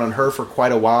went down on her for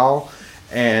quite a while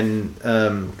and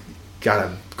got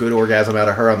a good orgasm out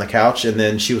of her on the couch, and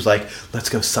then she was like, let's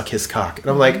go suck his cock. And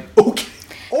I'm like,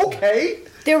 okay.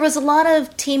 There was a lot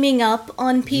of teaming up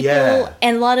on people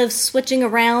and a lot of switching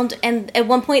around. And at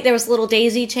one point, there was a little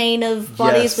daisy chain of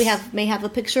bodies. Yes. We may have a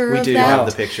picture of that. We do have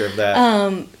the picture of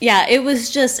that. Yeah, it was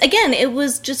just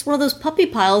one of those puppy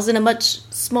piles in a much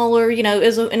smaller, it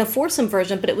was in a foursome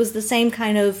version, but it was the same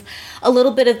kind of a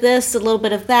little bit of this, a little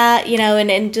bit of that,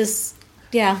 and just,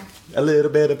 yeah. A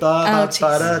little bit of I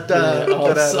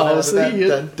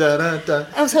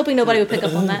was hoping nobody would pick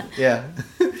up on that. Yeah.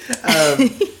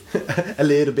 A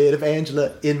little bit of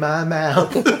Angela in my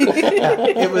mouth.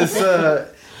 It was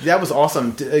that was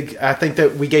awesome. I think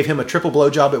that we gave him a triple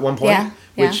blowjob at one point,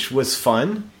 which was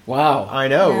fun. Wow. I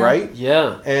know, right?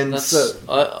 Yeah. And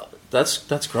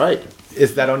that's great.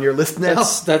 Is that on your list now?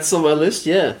 That's on my list,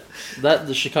 yeah.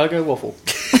 The Chicago waffle.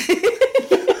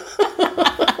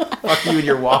 Fuck you and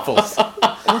your waffles.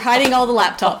 We're hiding all the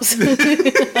laptops.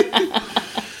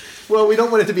 Well, we don't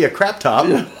want it to be a crap top.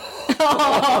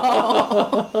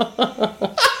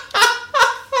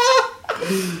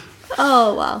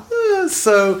 Oh, wow.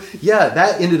 So, yeah,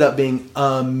 that ended up being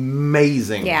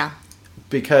amazing. Yeah.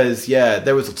 Because,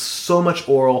 there was so much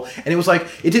oral, and it was like,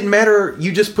 it didn't matter,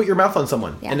 you just put your mouth on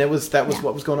someone, and that was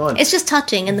what was going on. It's just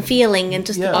touching and the feeling and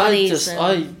just the bodies.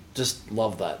 I just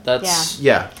love that. That's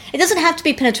It doesn't have to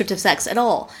be penetrative sex at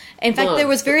all. In fact, there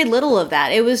was very little of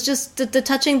that. It was just the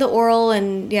touching, the oral,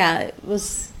 and it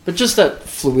was... But just that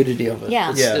fluidity of it.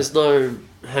 Yeah. There's no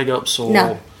hang-ups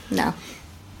or... No.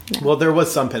 Well, there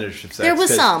was some penetrative sex. There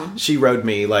was some. She rode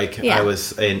me like I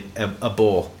was a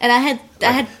bull. And I had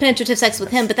penetrative sex with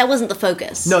him, but that wasn't the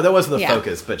focus. No, that wasn't the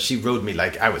focus, but she rode me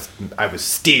like I was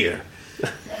steer.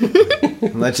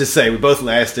 Let's just say we both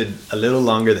lasted a little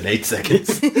longer than 8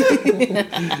 seconds.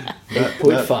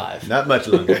 8.5. Not much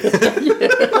longer.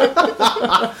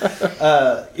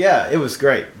 It was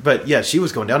great. But she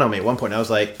was going down on me at one point. I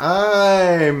was like,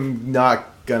 I'm not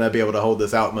going to be able to hold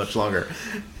this out much longer.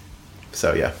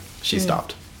 So, she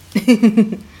stopped.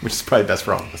 Which is probably best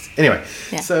for all of us. Anyway,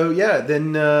 so,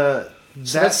 then...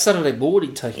 So that's Saturday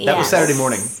morning taking. That was Saturday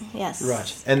morning. Yes.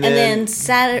 Right. And then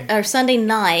Sunday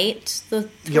night, the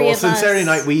three of us... Saturday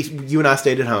night, you and I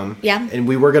stayed at home. Yeah. And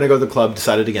we were going to go to the club,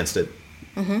 decided against it.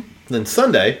 Mm-hmm. Then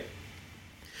Sunday,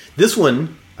 this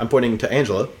one, I'm pointing to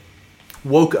Angela,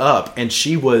 woke up and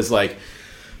she was like...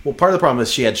 Well, part of the problem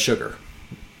is she had sugar.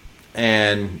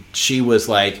 And she was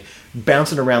like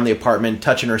bouncing around the apartment,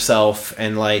 touching herself,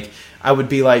 and like I would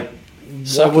be like...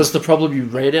 So was the problem you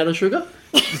ran out of sugar?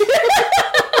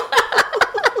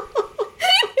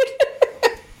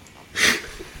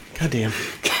 Goddamn.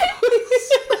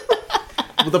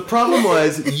 Well, the problem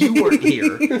was you weren't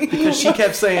here because she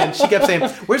kept saying,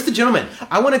 "Where's the gentleman?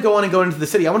 I want to go into the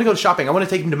city. I want to go shopping. I want to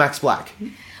take him to Max Black."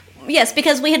 Yes,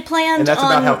 because we had planned. And that's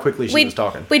about how quickly she was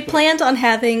talking. We'd planned on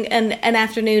having an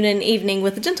afternoon and evening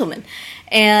with the gentleman,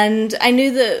 and I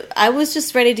knew that I was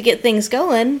just ready to get things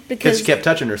going because she kept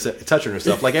touching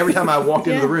herself. Like every time I walked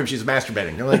into the room, she's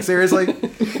masturbating. I'm like, seriously?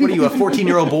 What are you, a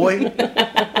 14-year-old boy?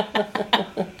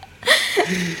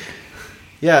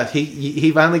 Yeah,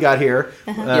 he finally got here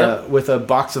with a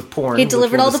box of porn. He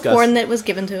delivered all the porn that was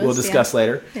given to us. We'll discuss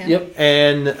later. Yeah. Yep.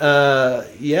 And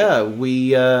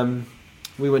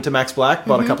We went to Max Black,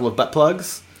 bought a couple of butt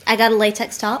plugs. I got a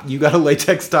latex top. You got a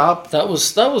latex top. That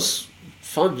was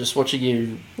fun just watching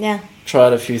you Yeah. try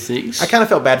out a few things. I kind of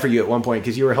felt bad for you at one point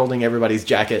because you were holding everybody's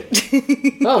jacket.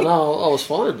 No, I was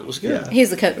fine. It was good. Yeah. He's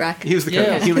the coat rack. He was the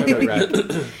Yeah. human coat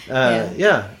rack.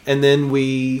 Yeah. And then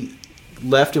we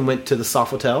left and went to the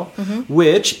Sofitel,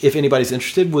 which, if anybody's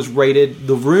interested, was rated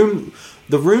the room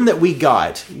that we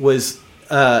got was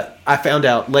I found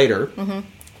out later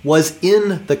was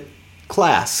in the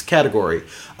class category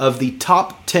of the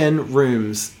top 10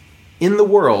 rooms in the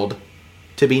world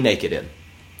to be naked in.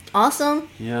 Awesome.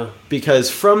 Yeah. Because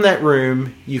from that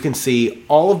room you can see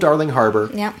all of Darling Harbour.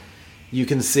 Yeah. You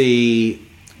can see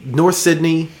North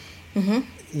Sydney.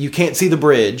 You can't see the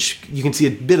bridge. You can see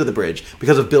a bit of the bridge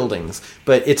because of buildings,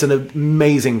 but it's an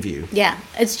amazing view. Yeah.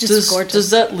 It's just gorgeous. Does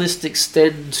that list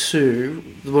extend to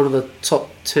one of the top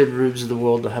 10 rooms in the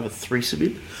world to have a threesome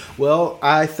in? Well,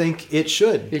 I think it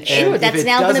should. It should. And if That's it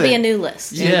now going to be a doesn't- new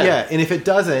list. Yeah. And if it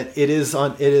doesn't, it is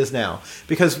now.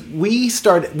 Because we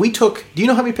took, do you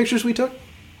know how many pictures we took?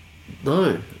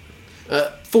 No.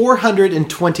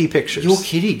 420 pictures. You're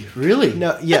kidding. Really?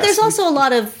 No, yes. But there's also a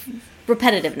lot of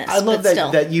repetitiveness. I love but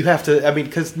still. that you have to, I mean,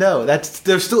 because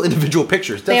they're still individual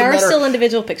pictures. They Doesn't are matter, still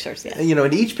individual pictures, yes. you know,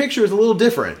 and each picture is a little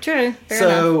different. True. Fair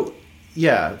so, enough.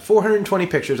 yeah, 420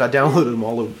 pictures. I downloaded them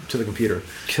all to the computer.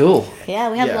 Cool.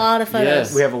 Yeah, we have Yeah. a lot of photos.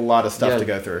 Yes. We have a lot of stuff Yeah. to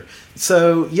go through.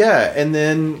 So, yeah, and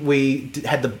then we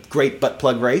had the great butt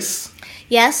plug race.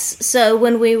 Yes, so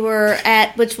when we were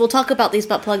at, which we'll talk about these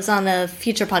butt plugs on a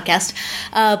future podcast,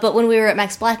 but when we were at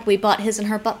Max Black, we bought his and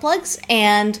her butt plugs,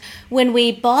 and when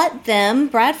we bought them,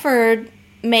 Bradford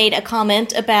made a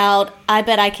comment about, I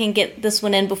bet I can get this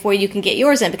one in before you can get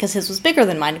yours in, because his was bigger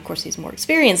than mine. Of course, he's more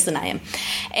experienced than I am.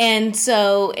 And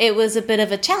so it was a bit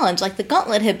of a challenge, like the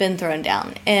gauntlet had been thrown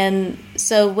down. And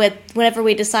so whenever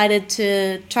we decided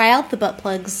to try out the butt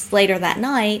plugs later that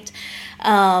night,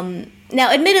 now,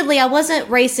 admittedly, I wasn't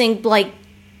racing like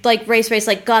race,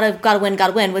 like gotta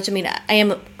win, which I mean, I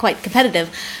am quite competitive,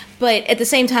 but at the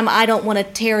same time, I don't want to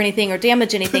tear anything or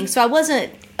damage anything. So I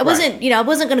wasn't,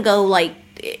 going to go like,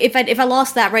 if I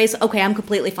lost that race, okay, I'm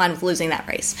completely fine with losing that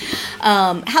race.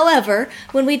 However,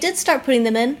 when we did start putting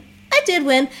them in, I did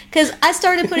win, because I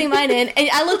started putting mine in, and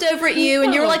I looked over at you,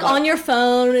 and you were like on your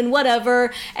phone and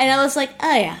whatever, and I was like,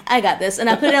 oh yeah, I got this, and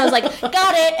I put it in, I was like,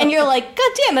 got it, and you're like,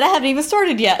 god damn it, I haven't even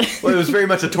started yet. Well, it was very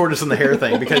much a tortoise and the hare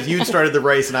thing, because you started the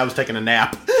race and I was taking a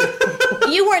nap.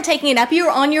 You weren't taking it up, you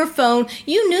were on your phone,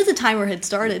 you knew the timer had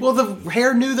started. Well, the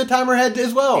hare knew the timer had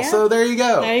as well, Yeah. so there you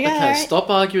go. There you go, Okay, alright. stop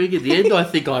arguing. In the end, I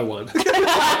think I won.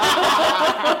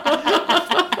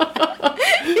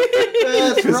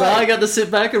 That's Because I right. got to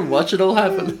sit back and watch it all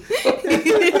happen.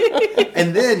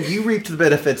 And then you reaped the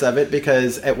benefits of it,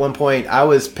 because at one point I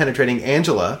was penetrating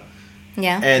Angela,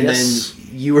 Yeah. and Yes. then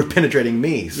you were penetrating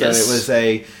me. So Yes.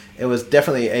 it was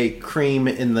definitely a cream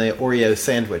in the Oreo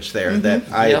sandwich there that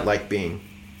I Yep. like being.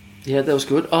 Yeah, that was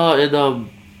good. Oh, and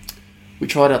we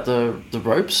tried out the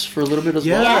ropes for a little bit as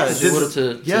well. Yeah, because we wanted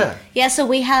to yeah. Yeah, so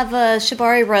we have a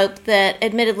shibari rope that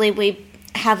admittedly we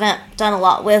haven't done a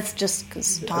lot with just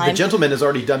because time. The gentleman has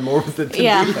already done more with it than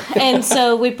Yeah, we have. and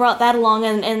so we brought that along,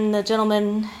 and the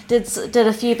gentleman did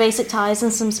a few basic ties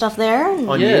and some stuff there. And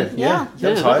On Yeah. you. Yeah. Yeah,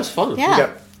 Yeah, that hot. was fun. Yeah. We got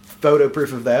photo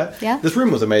proof of that. Yeah. This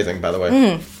room was amazing, by the way.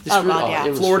 This Oh, God, yeah. it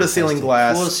was Floor to ceiling fantastic.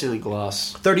 glass. Floor to ceiling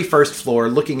glass. 31st floor,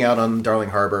 looking out on Darling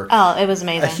Harbor. Oh, it was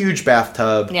amazing. A huge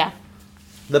bathtub. Yeah.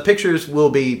 The pictures will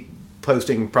be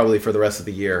posting probably for the rest of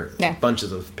the year. Yeah.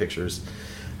 Bunches of pictures.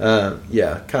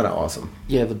 Yeah, kind of awesome.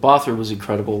 Yeah, the bathroom was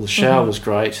incredible. The shower was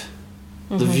great.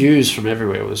 The views from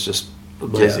everywhere was just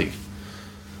amazing.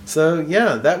 So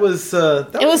yeah, that was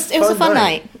It was a fun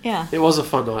night. Yeah. It was a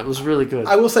fun night. It was really good.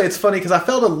 I will say it's funny because I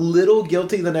felt a little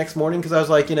guilty the next morning because I was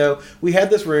like, we had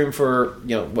this room for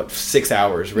 6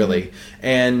 hours really,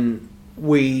 and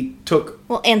we took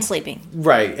Well, and sleeping.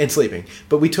 right and sleeping,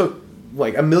 but we took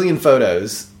like a million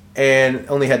photos and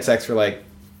only had sex for like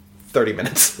 30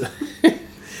 minutes.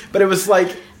 But it was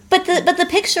like But the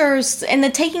pictures and the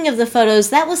taking of the photos,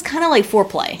 that was kind of like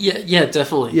foreplay. yeah,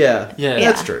 definitely. yeah, Yeah.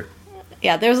 that's true.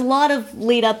 Yeah, there's a lot of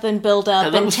lead up and build up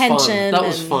And that and was fun. tension. That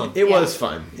was and- fun. It Yeah. was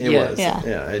fun. It Yeah. was. Yeah.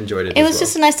 Yeah, I enjoyed it. It as was well.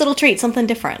 just a nice little treat, something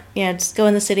different. Yeah, just go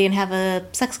in the city and have a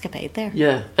sexcapade there.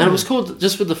 Yeah, and it was cool.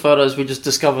 Just with the photos, we just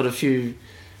discovered a few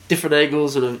different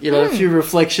angles and a few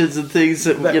reflections and things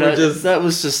that, That were just- that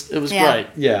was just it was Yeah. great.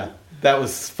 Yeah, that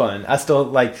was fun. I still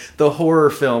like the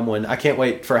horror film one. I can't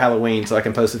wait for Halloween so I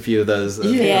can post a few of those. Of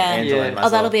Yeah. Angela Yeah. and Oh,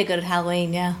 myself. that'll be a good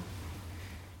Halloween, yeah.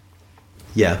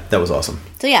 Yeah, that was awesome.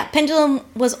 So yeah, Pendulum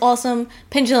was awesome.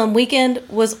 Pendulum Weekend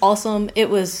was awesome. It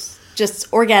was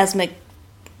just orgasmic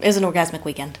It was an orgasmic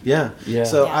weekend. Yeah. Yeah.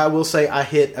 So Yeah. I will say I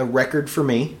hit a record for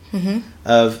me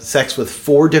of sex with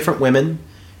 4 different women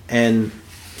and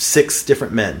 6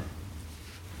 different men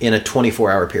in a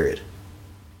 24-hour period.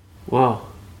 Wow.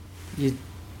 You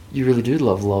really do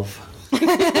love love. I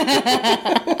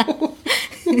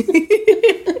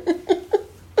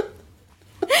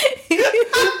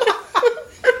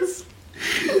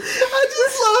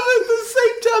just love at the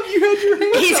same time you had your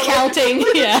hands He's out. counting.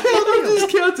 Yeah. I'm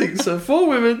just counting. So 4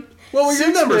 women. What were your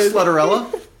 6 numbers, men.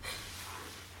 Slutterella?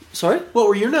 Sorry? What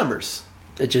were your numbers?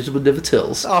 A gentleman never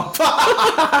tells. Oh.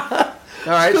 All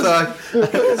right, so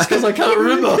It's because I can't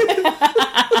remember.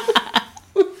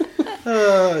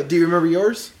 do you remember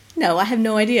yours? No, I have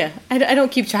no idea. I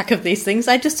don't keep track of these things.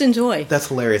 I just enjoy. That's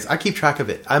hilarious. I keep track of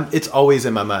it. It's always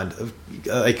in my mind.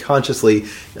 I consciously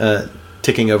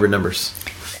ticking over numbers.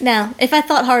 Now, if I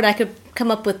thought hard, I could come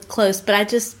up with close, but I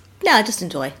just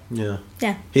enjoy. Yeah.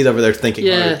 Yeah. He's over there thinking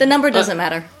Yeah. hard. The number doesn't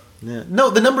matter. Yeah. No,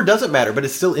 the number doesn't matter, but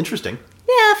it's still interesting.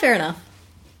 Yeah, fair enough.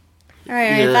 All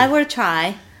right, if Yeah. I were to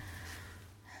try,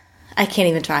 I can't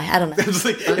even try. I don't know. It's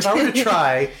like, if I were to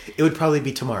try, it would probably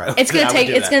be tomorrow. It's gonna that I would take.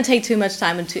 do It's that. gonna take too much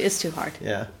time, and it's too hard.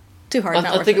 Yeah. Too hard. Not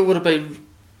I worth think it. it would have been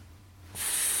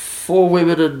 4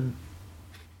 women and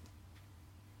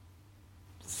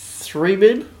 3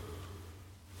 men.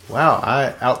 Wow,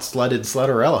 I outslutted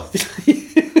Slutterella.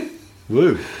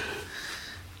 Woo.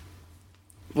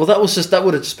 Well, that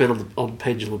would have just been on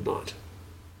Pendulum Night.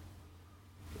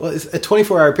 Well, it's a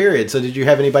 24-hour period, so did you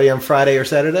have anybody on Friday or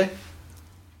Saturday?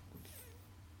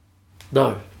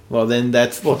 No. Well, then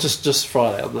that's... Well, just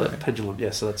Friday on the Pendulum.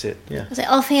 Yeah, so that's it. Yeah. I say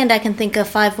offhand, I can think of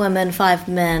 5 women, 5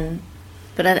 men,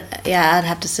 but I'd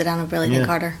have to sit down and really think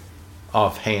harder.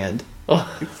 Offhand.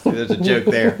 There's a joke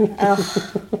there.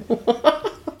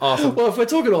 Awesome. Well, if we're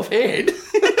talking offhand,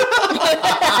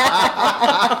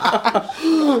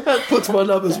 that puts my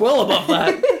numbers well above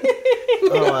that.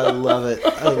 Oh, I love it.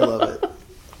 I love it.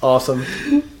 Awesome.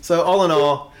 So, all in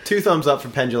all, 2 thumbs up for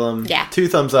Pendulum. Yeah. 2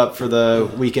 thumbs up for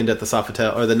the weekend at the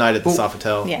Sofitel, or the night at the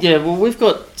Sofitel. Yeah. Yeah, well, we've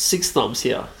got 6 thumbs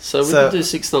here, so we So- can do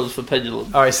 6 thumbs for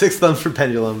Pendulum. All right, 6 thumbs for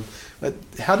Pendulum. But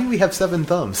how do we have 7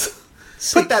 thumbs?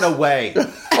 Put that away.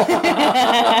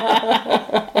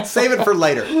 Save it for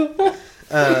later.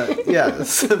 Yeah,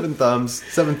 7 thumbs,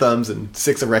 and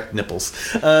 6 erect nipples.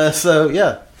 So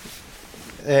yeah,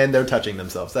 and they're touching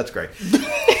themselves. That's great. Who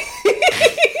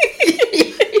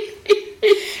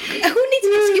needs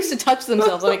an excuse to touch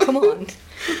themselves? I mean, come on.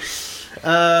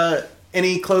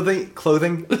 Any clothing?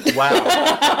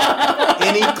 Wow.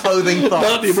 Any clothing Not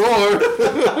thoughts? anymore.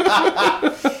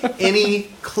 Any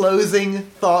closing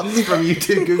thoughts from you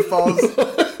 2 goofballs?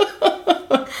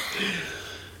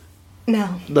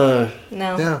 No. No.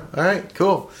 Yeah. All right.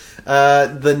 Cool.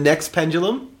 The next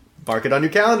Pendulum. Mark it on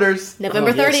your calendars.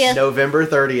 November yes. 30th. November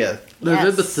 30th.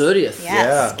 November 30th. Yes.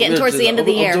 Yeah. Getting towards the end of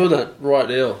the year. I'm doing that right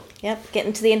now. Yep.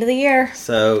 Getting to the end of the year.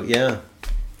 So yeah.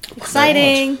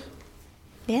 Exciting.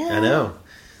 Yeah. I know.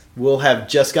 We'll have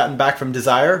just gotten back from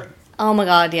Desire. Oh my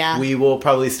God. Yeah. We will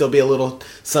probably still be a little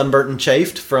sunburnt and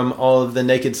chafed from all of the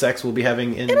naked sex we'll be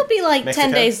having in It'll be like Mexico.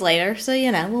 10 days later, so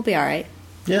we'll be all right.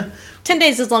 Yeah. 10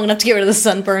 days is long enough to get rid of the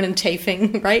sunburn and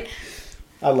chafing, right?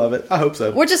 I love it. I hope so.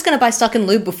 We're just going to buy stock and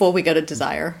lube before we go to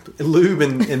Desire. Lube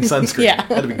and sunscreen. Yeah.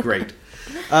 That'd be great.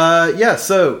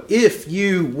 So if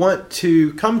you want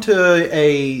to come to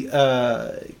a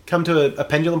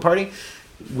Pendulum party,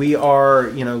 we are,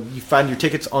 you find your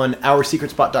tickets on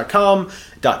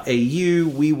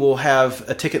oursecretspot.com.au. We will have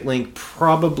a ticket link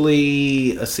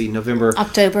probably, November.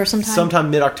 October sometime. Sometime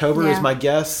mid-October is Yeah. my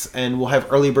guess, and we'll have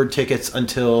early bird tickets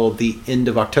until the end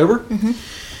of October. Mm-hmm.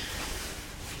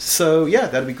 So, yeah,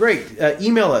 that'd be great.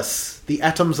 Email us,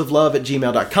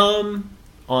 theatomsoflove@gmail.com.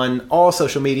 On all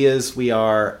social medias, we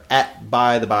are at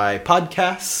By the By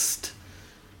Podcast.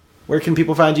 Where can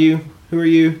people find you? Who are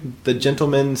you? The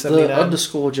Gentleman 79? The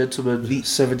underscore gentleman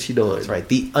 79. That's right.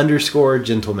 The underscore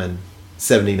Gentleman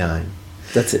 79.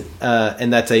 That's it.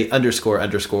 And that's a underscore,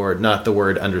 not the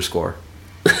word underscore.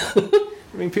 I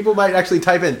mean, people might actually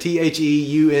type in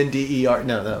THEUNDER.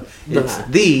 No. It's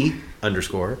the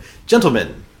underscore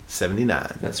Gentleman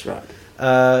 79. That's right.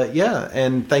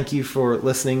 And thank you for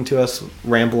listening to us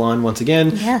ramble on once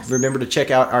again. Yes. Remember to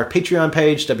check out our Patreon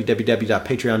page,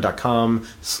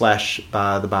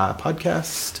 www.patreon.com/bythebye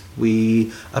podcast.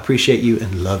 We appreciate you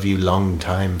and love you long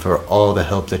time for all the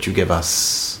help that you give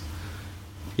us.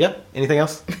 Yep. Anything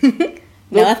else?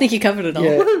 No, I think you covered it all.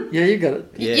 Yeah, you got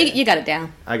it. Yeah. You got it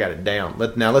down. I got it down.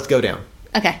 Now let's go down.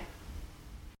 Okay.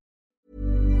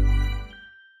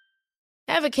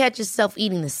 Ever catch yourself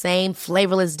eating the same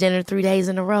flavorless dinner 3 days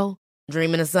in a row?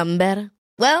 Dreaming of something better?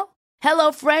 Well,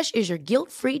 HelloFresh is your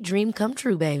guilt-free dream come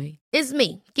true, baby. It's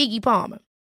me, Keke Palmer.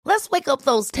 Let's wake up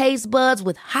those taste buds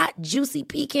with hot, juicy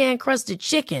pecan-crusted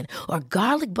chicken or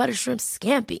garlic butter shrimp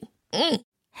scampi.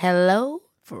 Hello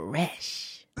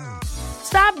Fresh.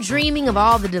 Stop dreaming of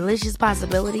all the delicious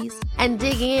possibilities and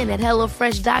dig in at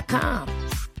HelloFresh.com.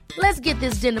 Let's get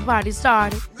this dinner party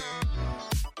started.